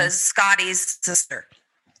was Scotty's sister.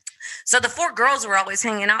 So the four girls were always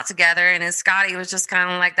hanging out together, and Scotty was just kind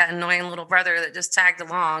of like that annoying little brother that just tagged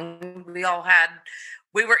along.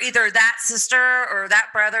 We were either that sister or that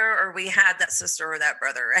brother, or we had that sister or that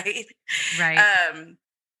brother, right? Right.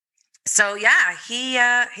 So yeah,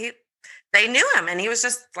 they knew him, and he was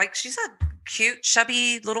just, like she said, cute,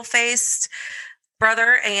 chubby, little faced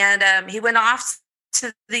brother. And he went off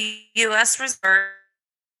to the U.S. Reserve.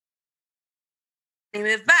 He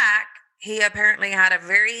moved back. He apparently had a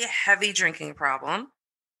very heavy drinking problem.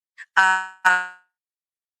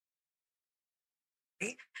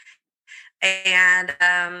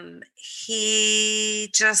 And he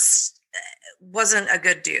just wasn't a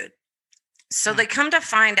good dude. So they come to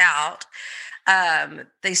find out,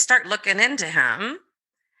 they start looking into him,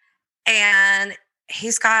 and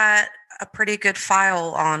he's got a pretty good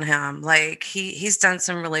file on him. Like he's done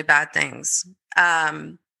some really bad things.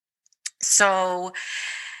 So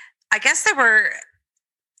I guess they were,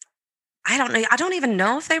 I don't know. I don't even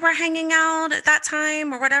know if they were hanging out at that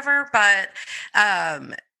time or whatever, but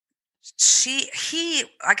I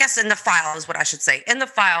guess in the file is what I should say. In the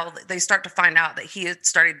file, they start to find out that he had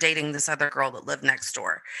started dating this other girl that lived next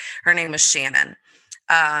door. Her name was Shannon.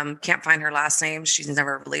 Can't find her last name. She's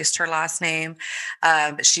never released her last name.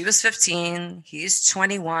 But she was 15. He's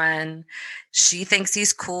 21. She thinks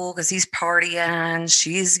he's cool because he's partying.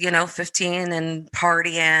 She's, 15 and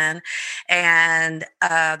partying. And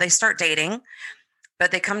they start dating.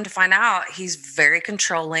 But they come to find out he's very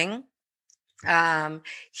controlling.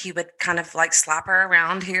 He would kind of like slap her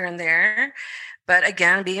around here and there. But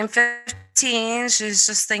again, being 15, she's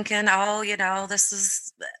just thinking, oh, this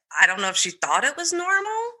is, I don't know if she thought it was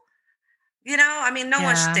normal. I mean, no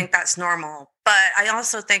one should think that's normal. But I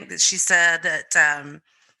also think that she said that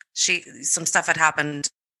some stuff had happened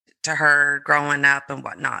to her growing up and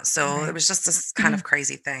whatnot. So it was just this kind of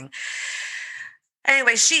crazy thing.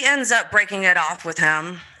 Anyway, she ends up breaking it off with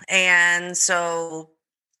him. And so,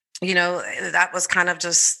 that was kind of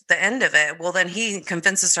just the end of it. Well, then he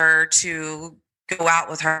convinces her to go out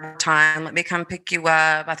with her one time. Let me come pick you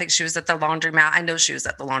up. I think she was at the laundromat. I know she was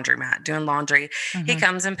at the laundromat doing laundry. Mm-hmm. He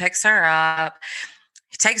comes and picks her up.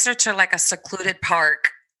 He takes her to like a secluded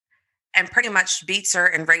park and pretty much beats her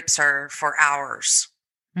and rapes her for hours.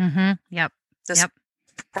 Mm-hmm. Yep. This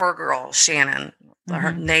poor girl, Shannon,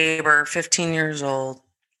 her neighbor, 15 years old.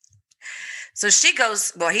 So she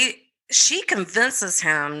goes, she convinces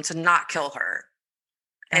him to not kill her.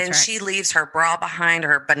 That's and right. she leaves her bra behind,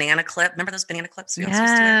 her banana clip. Remember those banana clips?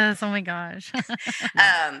 Yes. Oh my gosh.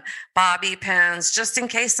 Bobby pins, just in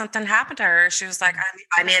case something happened to her. She was like,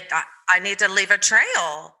 I need to leave a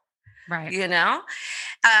trail. Right. You know?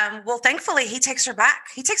 Well, thankfully he takes her back.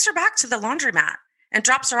 He takes her back to the laundromat and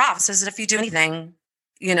drops her off. Says that if you do anything,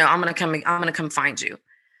 I'm going to come find you.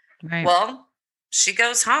 Right. Well, she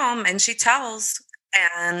goes home and she tells,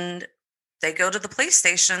 and they go to the police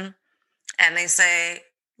station and they say,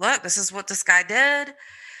 look, this is what this guy did.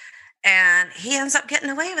 And he ends up getting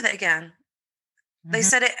away with it again. They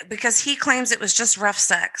said it because he claims it was just rough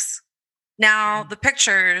sex. Now, the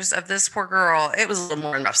pictures of this poor girl, it was a little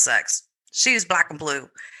more than rough sex. She's black and blue.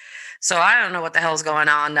 So I don't know what the hell's going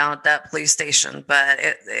on down at that police station, but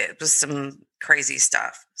it was some crazy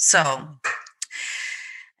stuff. So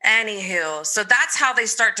anywho, so that's how they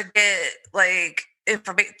start to get like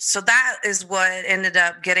information. So that is what ended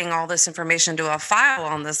up getting all this information to a file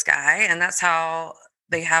on this guy. And that's how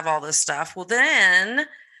they have all this stuff. Well, then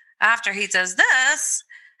after he does this,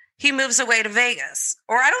 he moves away to Vegas.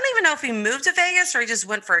 Or I don't even know if he moved to Vegas or he just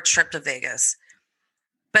went for a trip to Vegas.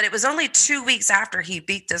 But it was only 2 weeks after he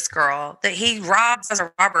beat this girl that he robs as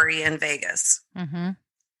a robbery in Vegas. Mm-hmm.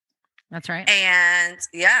 That's right. And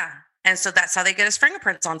yeah. And so that's how they get his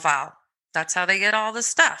fingerprints on file. That's how they get all this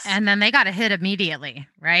stuff. And then they got a hit immediately,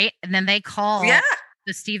 right? And then they call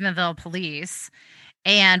the Stephenville police.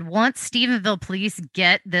 And once Stephenville police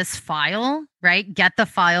get this file, right, get the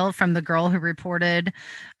file from the girl who reported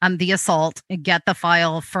the assault, get the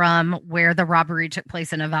file from where the robbery took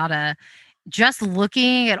place in Nevada, just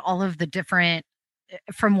looking at all of the different,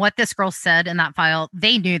 from what this girl said in that file,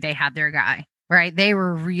 they knew they had their guy, right? They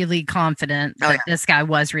were really confident that this guy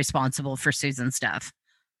was responsible for Susan's death.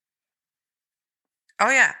 Oh,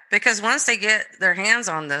 yeah. Because once they get their hands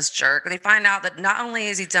on this jerk, they find out that not only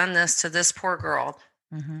has he done this to this poor girl,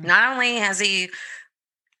 not only has he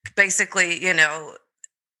basically,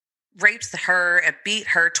 raped her and beat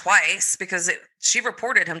her twice because she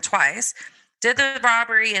reported him twice, did the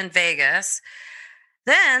robbery in Vegas.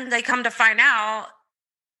 Then they come to find out.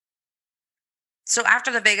 So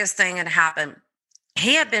after the Vegas thing had happened,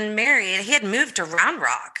 he had been married. He had moved to Round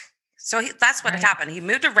Rock. So that's what had happened. He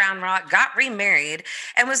moved to Round Rock, got remarried,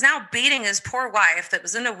 and was now beating his poor wife that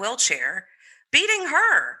was in a wheelchair, beating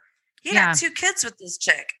her. He had 2 kids with this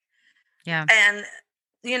chick. Yeah. And,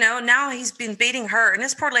 now he's been beating her. And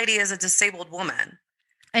this poor lady is a disabled woman.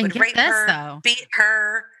 And get this, though. Beat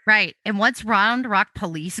her. Right. And once Round Rock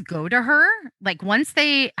police go to her, like once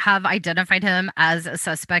they have identified him as a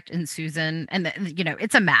suspect in Susan, and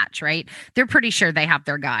it's a match, right? They're pretty sure they have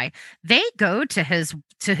their guy. They go to his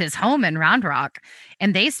home in Round Rock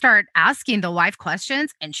and they start asking the wife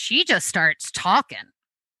questions, and she just starts talking.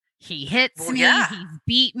 He hits me. Yeah. He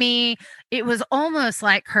beat me. It was almost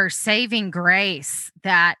like her saving grace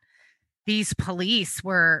that these police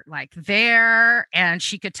were like there and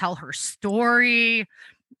she could tell her story.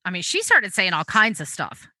 I mean, she started saying all kinds of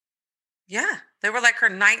stuff. Yeah. They were like her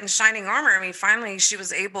knight in shining armor. I mean, finally she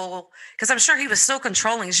was able, because I'm sure he was so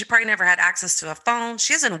controlling. She probably never had access to a phone.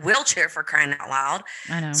 She's in a wheelchair, for crying out loud.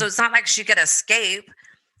 I know. So it's not like she could escape.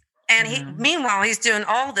 And meanwhile, he's doing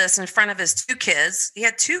all this in front of his 2 kids. He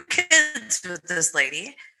had 2 kids with this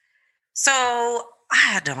lady. So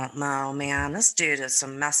I don't know, man. This dude is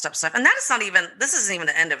some messed up stuff. And this isn't even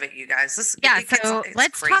the end of it, you guys. So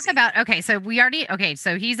let's talk about,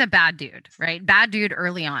 so he's a bad dude, right? Bad dude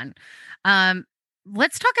early on.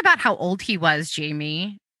 Let's talk about how old he was,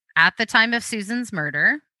 Jamie, at the time of Susan's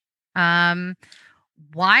murder.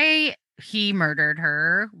 Why he murdered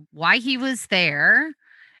her, why he was there,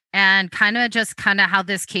 and kind of how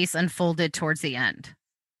this case unfolded towards the end.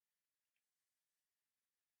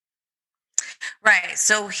 Right.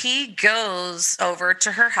 So he goes over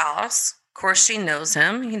to her house. Of course, she knows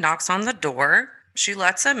him. He knocks on the door. She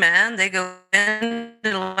lets him in. They go in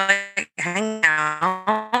to hang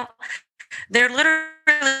out. They're literally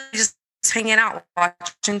just hanging out,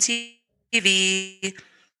 watching TV.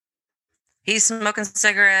 He's smoking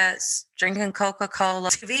cigarettes, drinking Coca-Cola,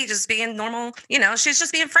 TV, just being normal. She's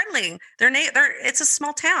just being friendly. It's a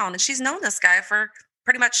small town, and she's known this guy for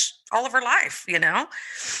pretty much all of her life,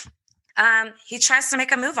 He tries to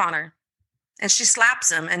make a move on her, and she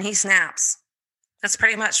slaps him, and he snaps. That's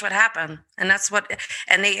pretty much what happened. And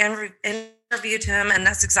and they interviewed him, and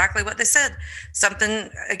that's exactly what they said. Something,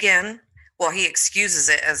 again, well, he excuses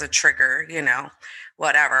it as a trigger,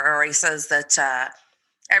 whatever. Or he says that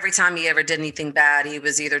every time he ever did anything bad, he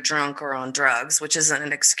was either drunk or on drugs, which isn't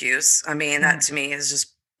an excuse. I mean, that to me is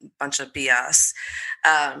just a bunch of BS.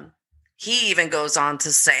 he even goes on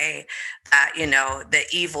to say that, the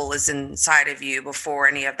evil is inside of you before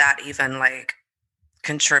any of that even like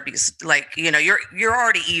contributes. Like, you're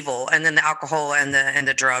already evil, and then the alcohol and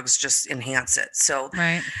the drugs just enhance it. So,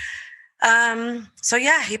 right. So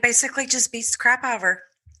yeah, he basically just beats the crap out of her,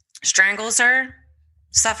 strangles her,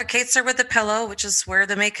 suffocates her with the pillow, which is where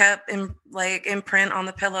the makeup imprint on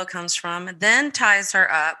the pillow comes from, and then ties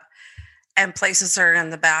her up and places her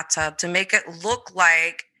in the bathtub to make it look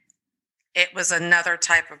like it was another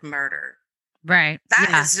type of murder. Right.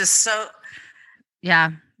 That is just so.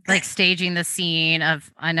 Yeah. Like staging the scene of,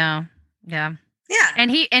 I know. Yeah. Yeah. And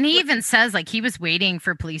he even says like he was waiting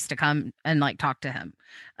for police to come and like talk to him.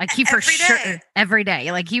 Like he for sure every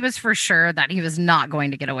day. Like he was for sure that he was not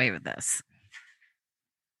going to get away with this.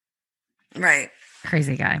 Right.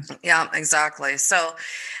 Crazy guy. Yeah, exactly. So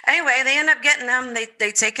anyway, they end up getting him.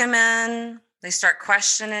 They take him in. They start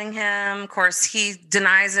questioning him. Of course, he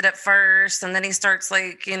denies it at first, and then he starts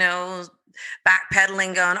like,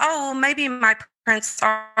 backpedaling, going, "Oh, maybe my prints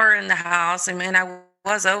are in the house. I mean, I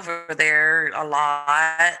was over there a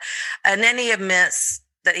lot." And then he admits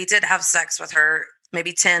that he did have sex with her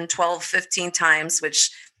maybe 10, 12, 15 times,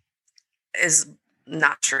 which is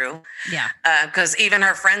not true. Yeah. Because even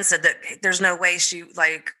her friend said that there's no way she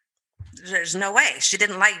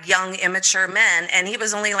didn't like young, immature men. And he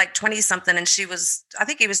was only like 20 something. And I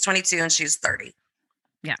think he was 22 and she was 30.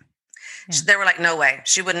 Yeah. They were like, no way.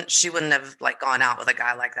 She wouldn't have like gone out with a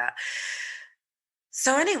guy like that.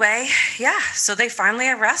 So anyway, yeah. So they finally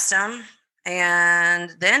arrest him.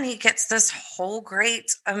 And then he gets this whole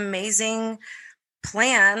great, amazing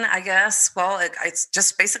plan, I guess. Well, it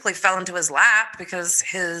just basically fell into his lap because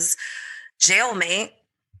his jailmate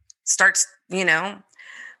starts,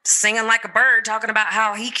 singing like a bird, talking about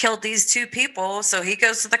how he killed these two people. So he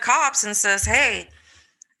goes to the cops and says, "Hey,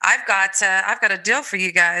 I've got a deal for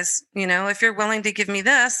you guys. If you're willing to give me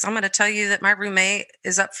this, I'm going to tell you that my roommate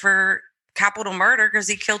is up for capital murder because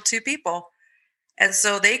he killed two people." And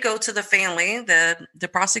so they go to the family. The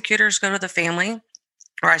prosecutors go to the family,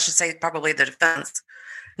 or I should say probably the defense.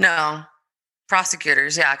 No,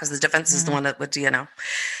 prosecutors. Yeah. Because the defense is the one that would, Yeah.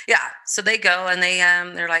 So they go and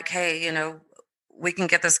they're like, "Hey, we can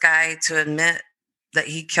get this guy to admit that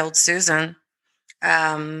he killed Susan.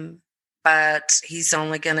 But he's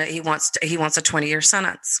only he wants a 20-year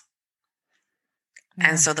sentence." Yeah.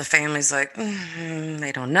 And so the family's like,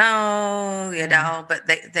 they don't know, but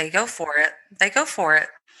they go for it.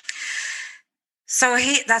 So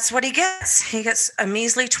that's what he gets. He gets a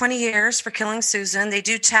measly 20 years for killing Susan. They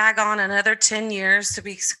do tag on another 10 years to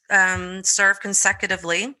be served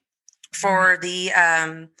consecutively for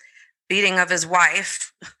the beating of his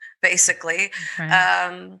wife, basically.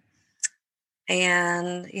 Right.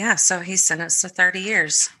 And yeah, so he's sentenced to 30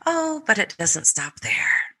 years. Oh, but it doesn't stop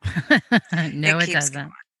there. No, it doesn't.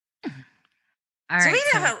 Going. All so right, we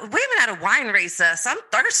haven't had a wine recess. I'm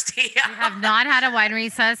thirsty. We have not had a wine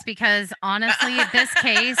recess because honestly, in this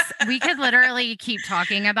case, we could literally keep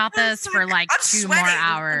talking about this for like two more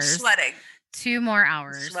hours. I'm sweating. 2 more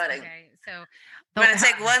hours. I'm sweating. Okay, so I'm going to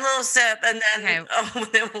take one little sip and then,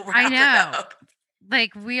 then we'll wrap it up.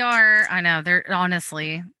 Like I know, they're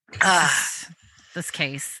honestly, this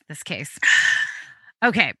case.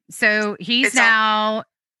 Okay, so he is now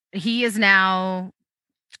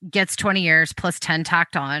gets 20 years plus 10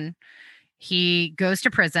 tacked on. He goes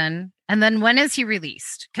to prison, and then when is he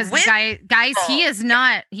released? Because guys, he is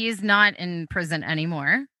not in prison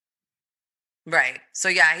anymore. Right. So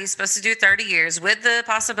yeah, he's supposed to do 30 years with the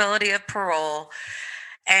possibility of parole,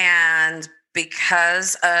 and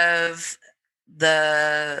because of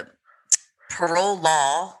the parole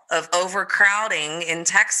law of overcrowding in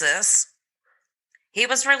Texas, he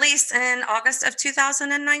was released in August of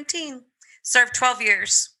 2019. Served 12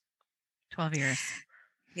 years. 12 years.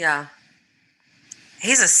 Yeah.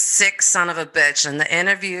 He's a sick son of a bitch. In the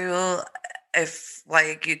interview, if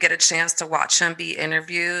like you get a chance to watch him be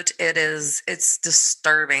interviewed, it's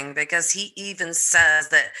disturbing because he even says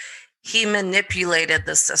that he manipulated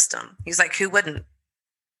the system. He's like, who wouldn't?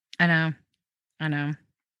 I know.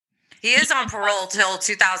 He is on parole till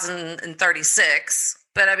 2036,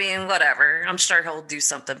 but I mean, whatever. I'm sure he'll do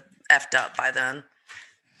something effed up by then.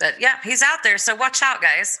 But yeah, he's out there, so watch out,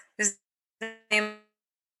 guys. His name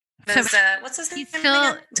is, what's his name?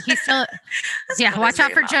 He's still, yeah, watch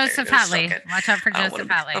out for Joseph Hatley. Watch out for Joseph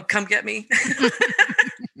Hatley. Oh, come get me.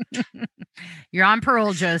 You're on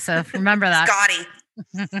parole, Joseph. Remember that.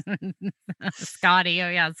 Scotty. Oh,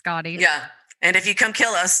 yeah, Scotty. Yeah. And if you come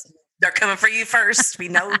kill us, they're coming for you first. We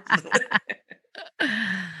know.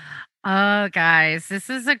 Oh, guys, this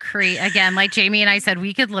is a again, like Jamie and I said,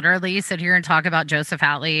 we could literally sit here and talk about Joseph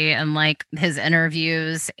Hatley and like his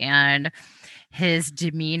interviews and his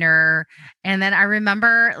demeanor. And then I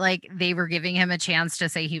remember like they were giving him a chance to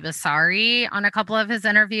say he was sorry on a couple of his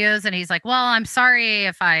interviews. And he's like, well, I'm sorry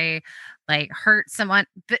if I like hurt someone.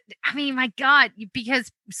 But I mean, my God,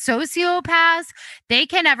 because sociopaths, they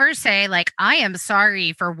can never say, like, I am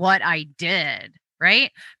sorry for what I did.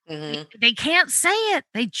 Right? Mm-hmm. They can't say it.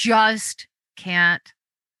 They just can't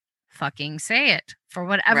fucking say it for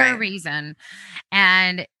whatever reason.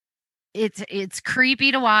 And it's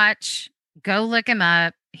creepy to watch. Go look him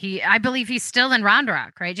up. I believe he's still in Round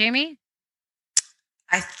Rock, right, Jamie?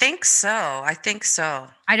 I think so. I think so.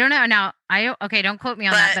 I don't know. Now, okay, don't quote me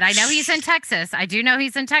on that, but I know he's in Texas. I do know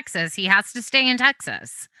he's in Texas. He has to stay in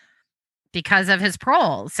Texas because of his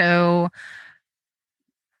parole. So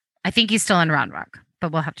I think he's still in Round Rock,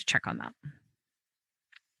 but we'll have to check on that.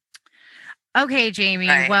 Okay, Jamie.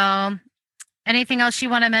 Right. Well, anything else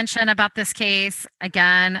you want to mention about this case?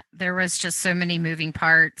 Again, there was just so many moving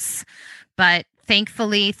parts, but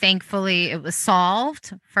thankfully, it was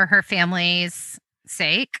solved for her family's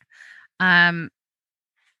sake. I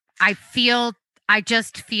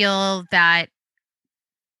just feel that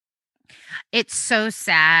it's so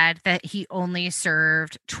sad that he only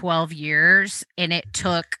served 12 years and it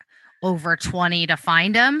took over 20 to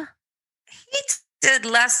find him. He did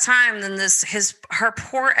less time than her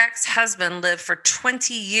poor ex-husband lived for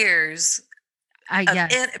 20 years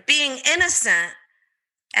being innocent.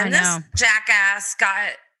 And this jackass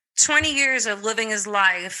got 20 years of living his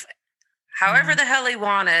life however the hell he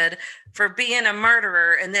wanted for being a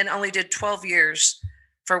murderer, and then only did 12 years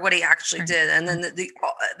for what he actually did. And then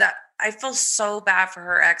that I feel so bad for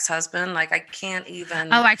her ex-husband. Like I can't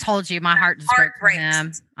even. Oh, I told you, my heart just broke for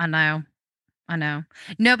him. I know.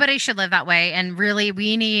 Nobody should live that way. And really,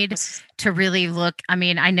 we need to really look. I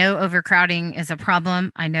mean, I know overcrowding is a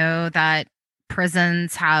problem. I know that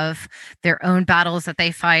prisons have their own battles that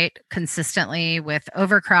they fight consistently with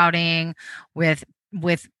overcrowding, with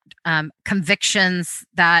convictions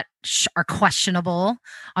that are questionable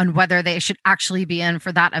on whether they should actually be in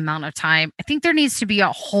for that amount of time. I think there needs to be a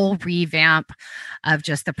whole revamp of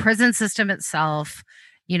just the prison system itself,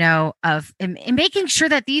 of making sure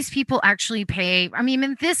that these people actually pay. I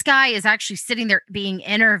mean, this guy is actually sitting there being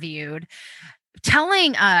interviewed,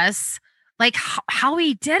 telling us like how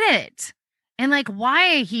he did it and like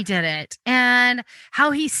why he did it and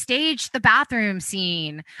how he staged the bathroom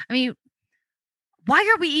scene. I mean, why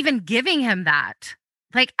are we even giving him that?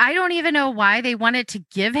 Like, I don't even know why they wanted to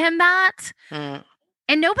give him that.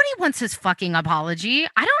 And nobody wants his fucking apology.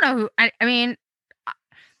 I don't know who, I mean,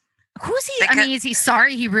 who's he? I mean, is he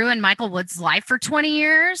sorry he ruined Michael Wood's life for 20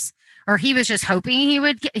 years? Or he was just hoping he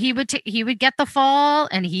would get the fall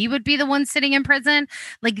and he would be the one sitting in prison?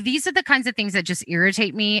 Like, these are the kinds of things that just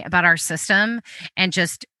irritate me about our system and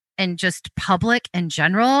just public in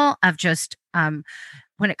general of just when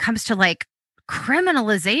it comes to like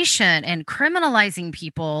criminalization and criminalizing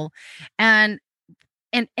people and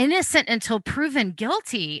innocent until proven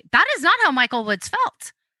guilty. That is not how Michael Woods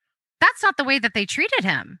felt. That's not the way that they treated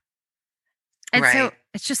him. And so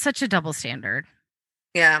it's just such a double standard.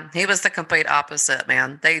 Yeah, he was the complete opposite,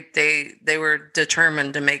 man. They were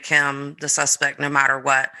determined to make him the suspect no matter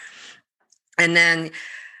what. And then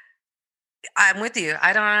I'm with you.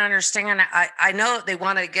 I don't understand. I know they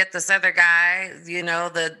want to get this other guy,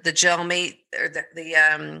 the jailmate or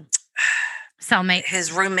the cellmate,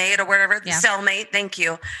 his roommate or whatever, the cellmate. Thank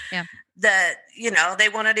you. Yeah. That, they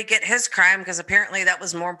wanted to get his crime because apparently that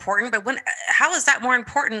was more important. But how is that more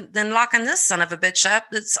important than locking this son of a bitch up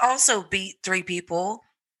that's also beat 3 people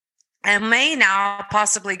and may now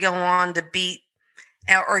possibly go on to beat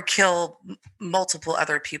or kill multiple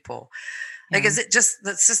other people? Like, is it just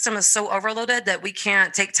the system is so overloaded that we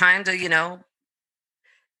can't take time to, you had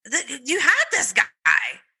this guy.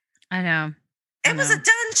 I know. It was a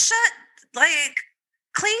done shut, like,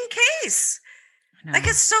 clean case. Like,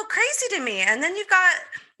 it's so crazy to me. And then you've got,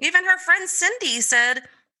 even her friend Cindy said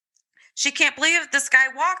she can't believe this guy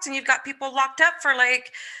walked, and you've got people locked up for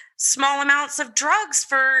like small amounts of drugs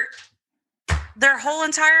for their whole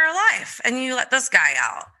entire life. And you let this guy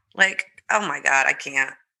out. Like, oh my God, I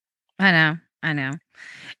can't. I know.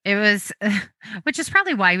 It was, which is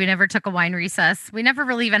probably why we never took a wine recess. We never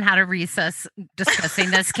really even had a recess discussing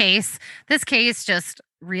this case. This case just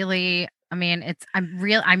really, I mean,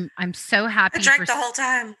 I'm so happy. I drank the whole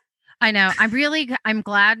time. I know. I'm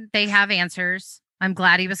glad they have answers. I'm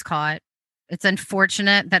glad he was caught. It's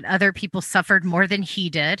unfortunate that other people suffered more than he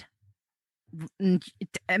did.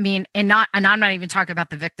 I mean, and I'm not even talking about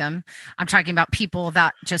the victim. I'm talking about people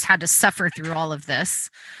that just had to suffer through all of this.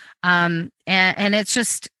 And it's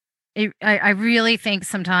just, I really think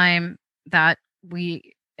sometime that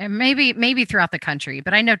we, and maybe throughout the country,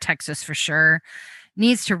 but I know Texas for sure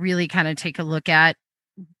needs to really kind of take a look at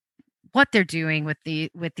what they're doing with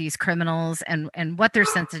these criminals and what they're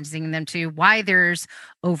sentencing them to, why there's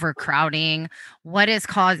overcrowding, what is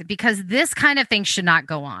caused, because this kind of thing should not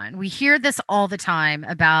go on. We hear this all the time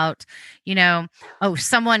about, oh,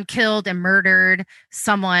 someone killed and murdered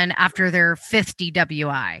someone after their fifth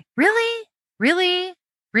DWI. Really? Really?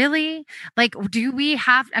 Really? Like, do we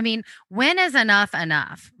have, I mean, when is enough,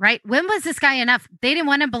 right? When was this guy enough? They didn't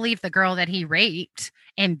want to believe the girl that he raped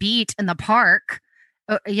and beat in the park.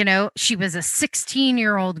 She was a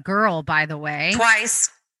 16-year-old girl, by the way. Twice.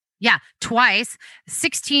 Yeah, twice.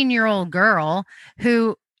 16-year-old girl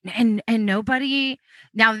who, and nobody,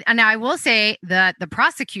 now I will say that the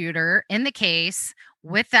prosecutor in the case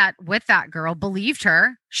with that girl believed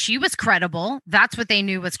her. She was credible. That's what they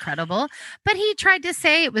knew was credible. But he tried to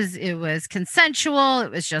say it was consensual.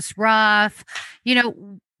 It was just rough.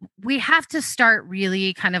 We have to start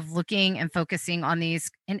really kind of looking and focusing on these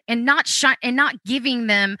and not giving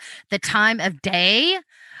them the time of day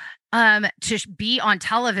to be on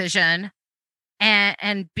television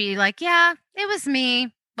and be like, yeah, it was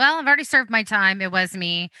me. Well, I've already served my time. It was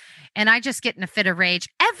me. And I just get in a fit of rage.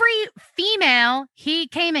 Every female he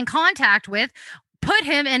came in contact with put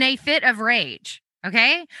him in a fit of rage.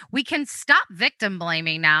 Okay, we can stop victim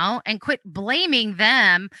blaming now and quit blaming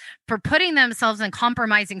them for putting themselves in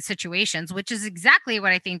compromising situations, which is exactly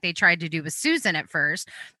what I think they tried to do with Susan at first.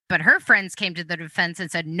 But her friends came to the defense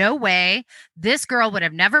and said, no way, this girl would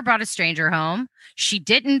have never brought a stranger home. She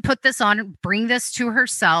didn't put this on, bring this to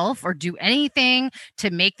herself or do anything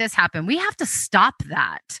to make this happen. We have to stop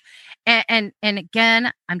that. And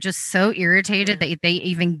again, I'm just so irritated that they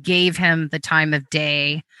even gave him the time of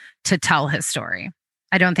day to tell his story.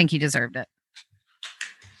 I don't think he deserved it.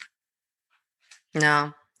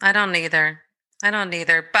 No, I don't either.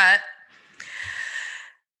 But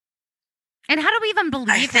and how do we even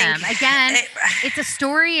believe him? Again, it's a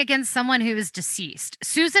story against someone who is deceased.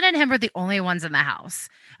 Susan and him were the only ones in the house.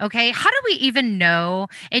 Okay. How do we even know?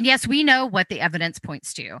 And yes, we know what the evidence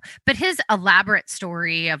points to, but his elaborate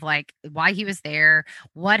story of like why he was there,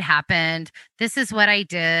 what happened, this is what I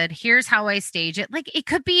did, here's how I stage it. Like it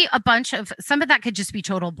could be a bunch of, some of that could just be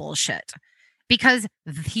total bullshit. Because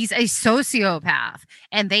he's a sociopath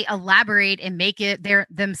and they elaborate and make it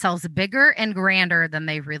themselves bigger and grander than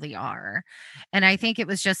they really are. And I think it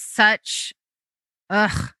was just such,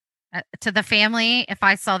 to the family, if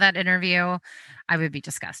I saw that interview, I would be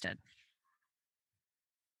disgusted.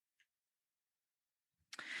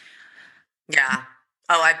 Yeah.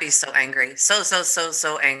 Oh, I'd be so angry. So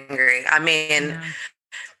angry. I mean, Yeah.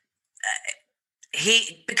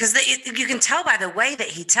 Because you can tell by the way that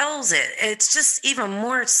he tells it, it's just even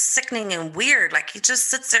more sickening and weird. Like he just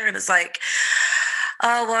sits there and is like,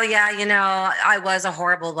 oh, well, yeah, I was a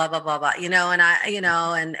horrible blah, blah, blah, blah, and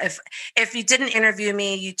and if you didn't interview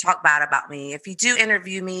me, you talk bad about me. If you do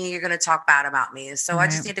interview me, you're going to talk bad about me. So I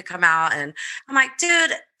just need to come out. And I'm like,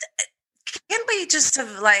 dude, can't we just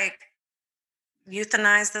have like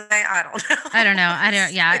euthanized the guy? I don't know. I don't know.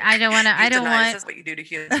 I don't want to, That's what you do to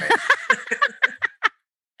humans, right?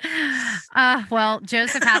 Well,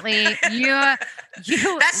 Joseph Hatley, you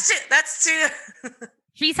that's too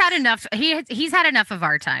he's had enough. He's had enough of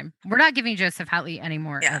our time. We're not giving Joseph Hatley any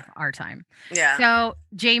more of our time. Yeah. So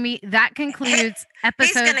Jamie, that concludes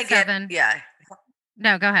episode 7.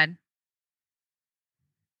 No, go ahead.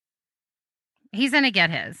 He's gonna get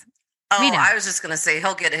his. Oh, I was just gonna say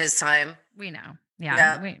he'll get his time. We know.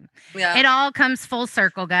 Yeah. It all comes full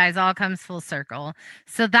circle, guys. All comes full circle.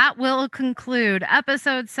 So that will conclude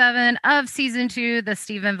episode 7 of season 2, the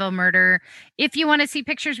Stephenville murder. If you want to see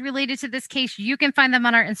pictures related to this case, you can find them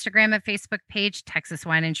on our Instagram and Facebook page, Texas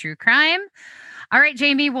Wine and True Crime. All right,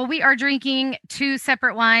 Jamie. Well, we are drinking 2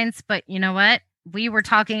 separate wines, but you know what? We were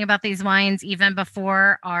talking about these wines even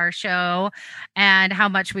before our show and how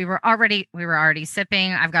much we were already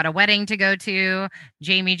sipping. I've got a wedding to go to.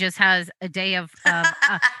 Jamie just has a day of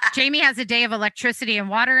Jamie has a day of electricity and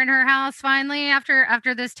water in her house finally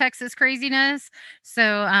after this Texas craziness.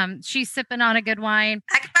 So she's sipping on a good wine.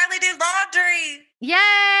 I can finally do laundry.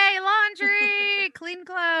 Yay, laundry, clean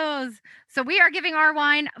clothes. So we are giving our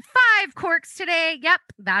wine 5 corks today. Yep,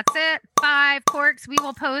 that's it. 5 corks. We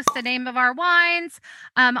will post the name of our wines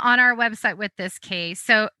on our website with this case.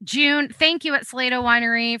 So June, thank you at Salado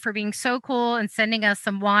Winery for being so cool and sending us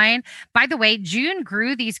some wine. By the way, June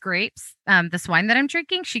grew these grapes. This wine that I'm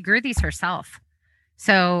drinking, she grew these herself.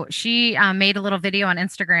 So she made a little video on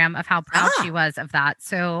Instagram of how proud she was of that.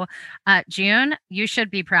 So, June, you should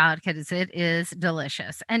be proud because it is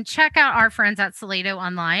delicious. And check out our friends at Salado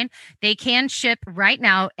online. They can ship right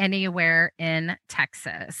now anywhere in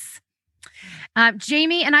Texas.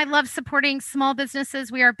 Jamie and I love supporting small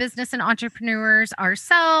businesses. We are business and entrepreneurs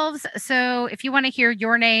ourselves. So if you want to hear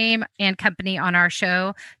your name and company on our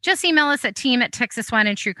show, just email us at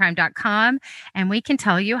team@texaswineandtruecrime.com and we can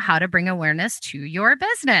tell you how to bring awareness to your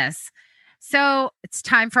business. So it's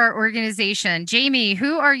time for our organization. Jamie,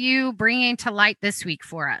 who are you bringing to light this week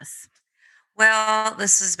for us? Well,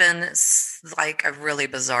 this has been like a really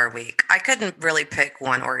bizarre week. I couldn't really pick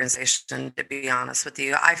one organization, to be honest with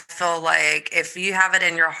you. I feel like if you have it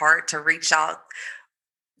in your heart to reach out,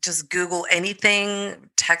 just Google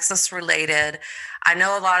anything Texas related. I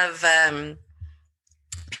know a lot of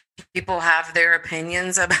people have their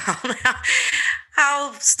opinions about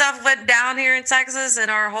how stuff went down here in Texas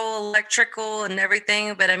and our whole electrical and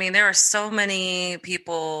everything. But I mean, there are so many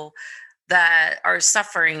people that are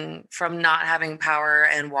suffering from not having power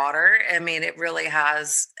and water. I mean, it really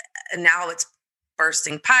has, and now it's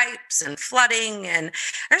bursting pipes and flooding, and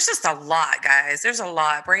there's just a lot, guys. There's a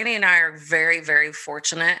lot. Brandy and I are very, very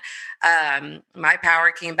fortunate. My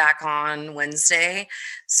power came back on Wednesday,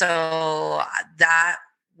 so that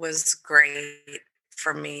was great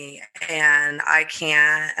for me, and I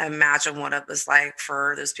can't imagine what it was like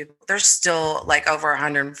for those people. There's still like over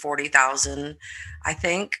 140,000, I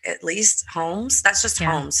think, at least homes. That's just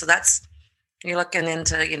homes. So that's, you're looking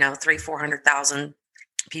into, 300,000-400,000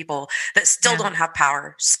 people that still don't have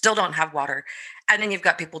power, still don't have water. And then you've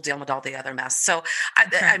got people dealing with all the other mess. So,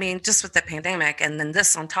 I mean, just with the pandemic and then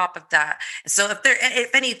this on top of that. So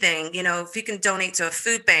if anything, if you can donate to a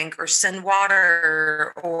food bank or send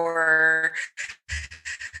water or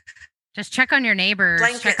just check on your neighbors,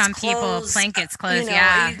 blankets, check on people, clothes, blankets, clothes.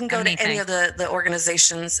 you can go to any of the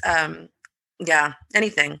organizations.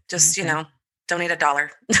 Anything, just, donate $1.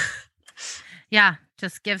 Yeah,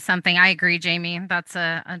 just give something. I agree, Jamie. That's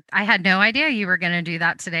I had no idea you were going to do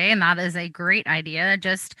that today. And that is a great idea.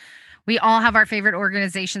 Just, we all have our favorite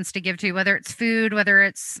organizations to give to, whether it's food, whether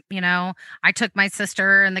it's, I took my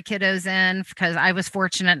sister and the kiddos in because I was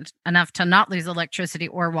fortunate enough to not lose electricity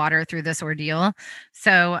or water through this ordeal.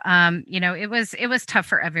 So, it was tough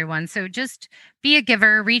for everyone. So just be a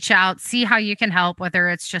giver, reach out, see how you can help, whether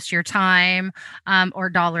it's just your time or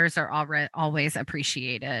dollars are always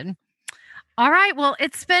appreciated. All right. Well,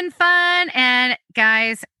 it's been fun. And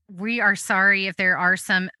guys, we are sorry if there are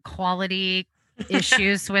some quality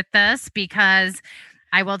issues with this, because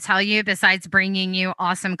I will tell you, besides bringing you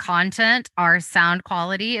awesome content, our sound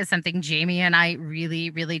quality is something Jamie and I really,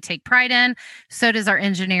 really take pride in. So does our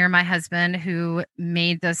engineer, my husband, who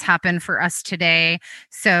made this happen for us today.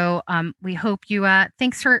 So we hope you,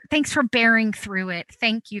 thanks for bearing through it.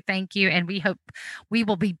 Thank you. And we hope we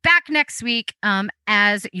will be back next week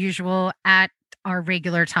as usual at our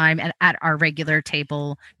regular time and at our regular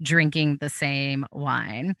table drinking the same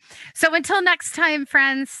wine. So until next time,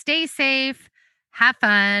 friends, stay safe. Have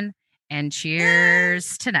fun, and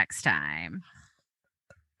cheers to next time.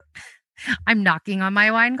 I'm knocking on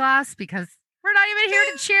my wine glass because we're not even here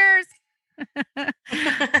to cheers.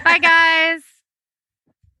 Bye, guys.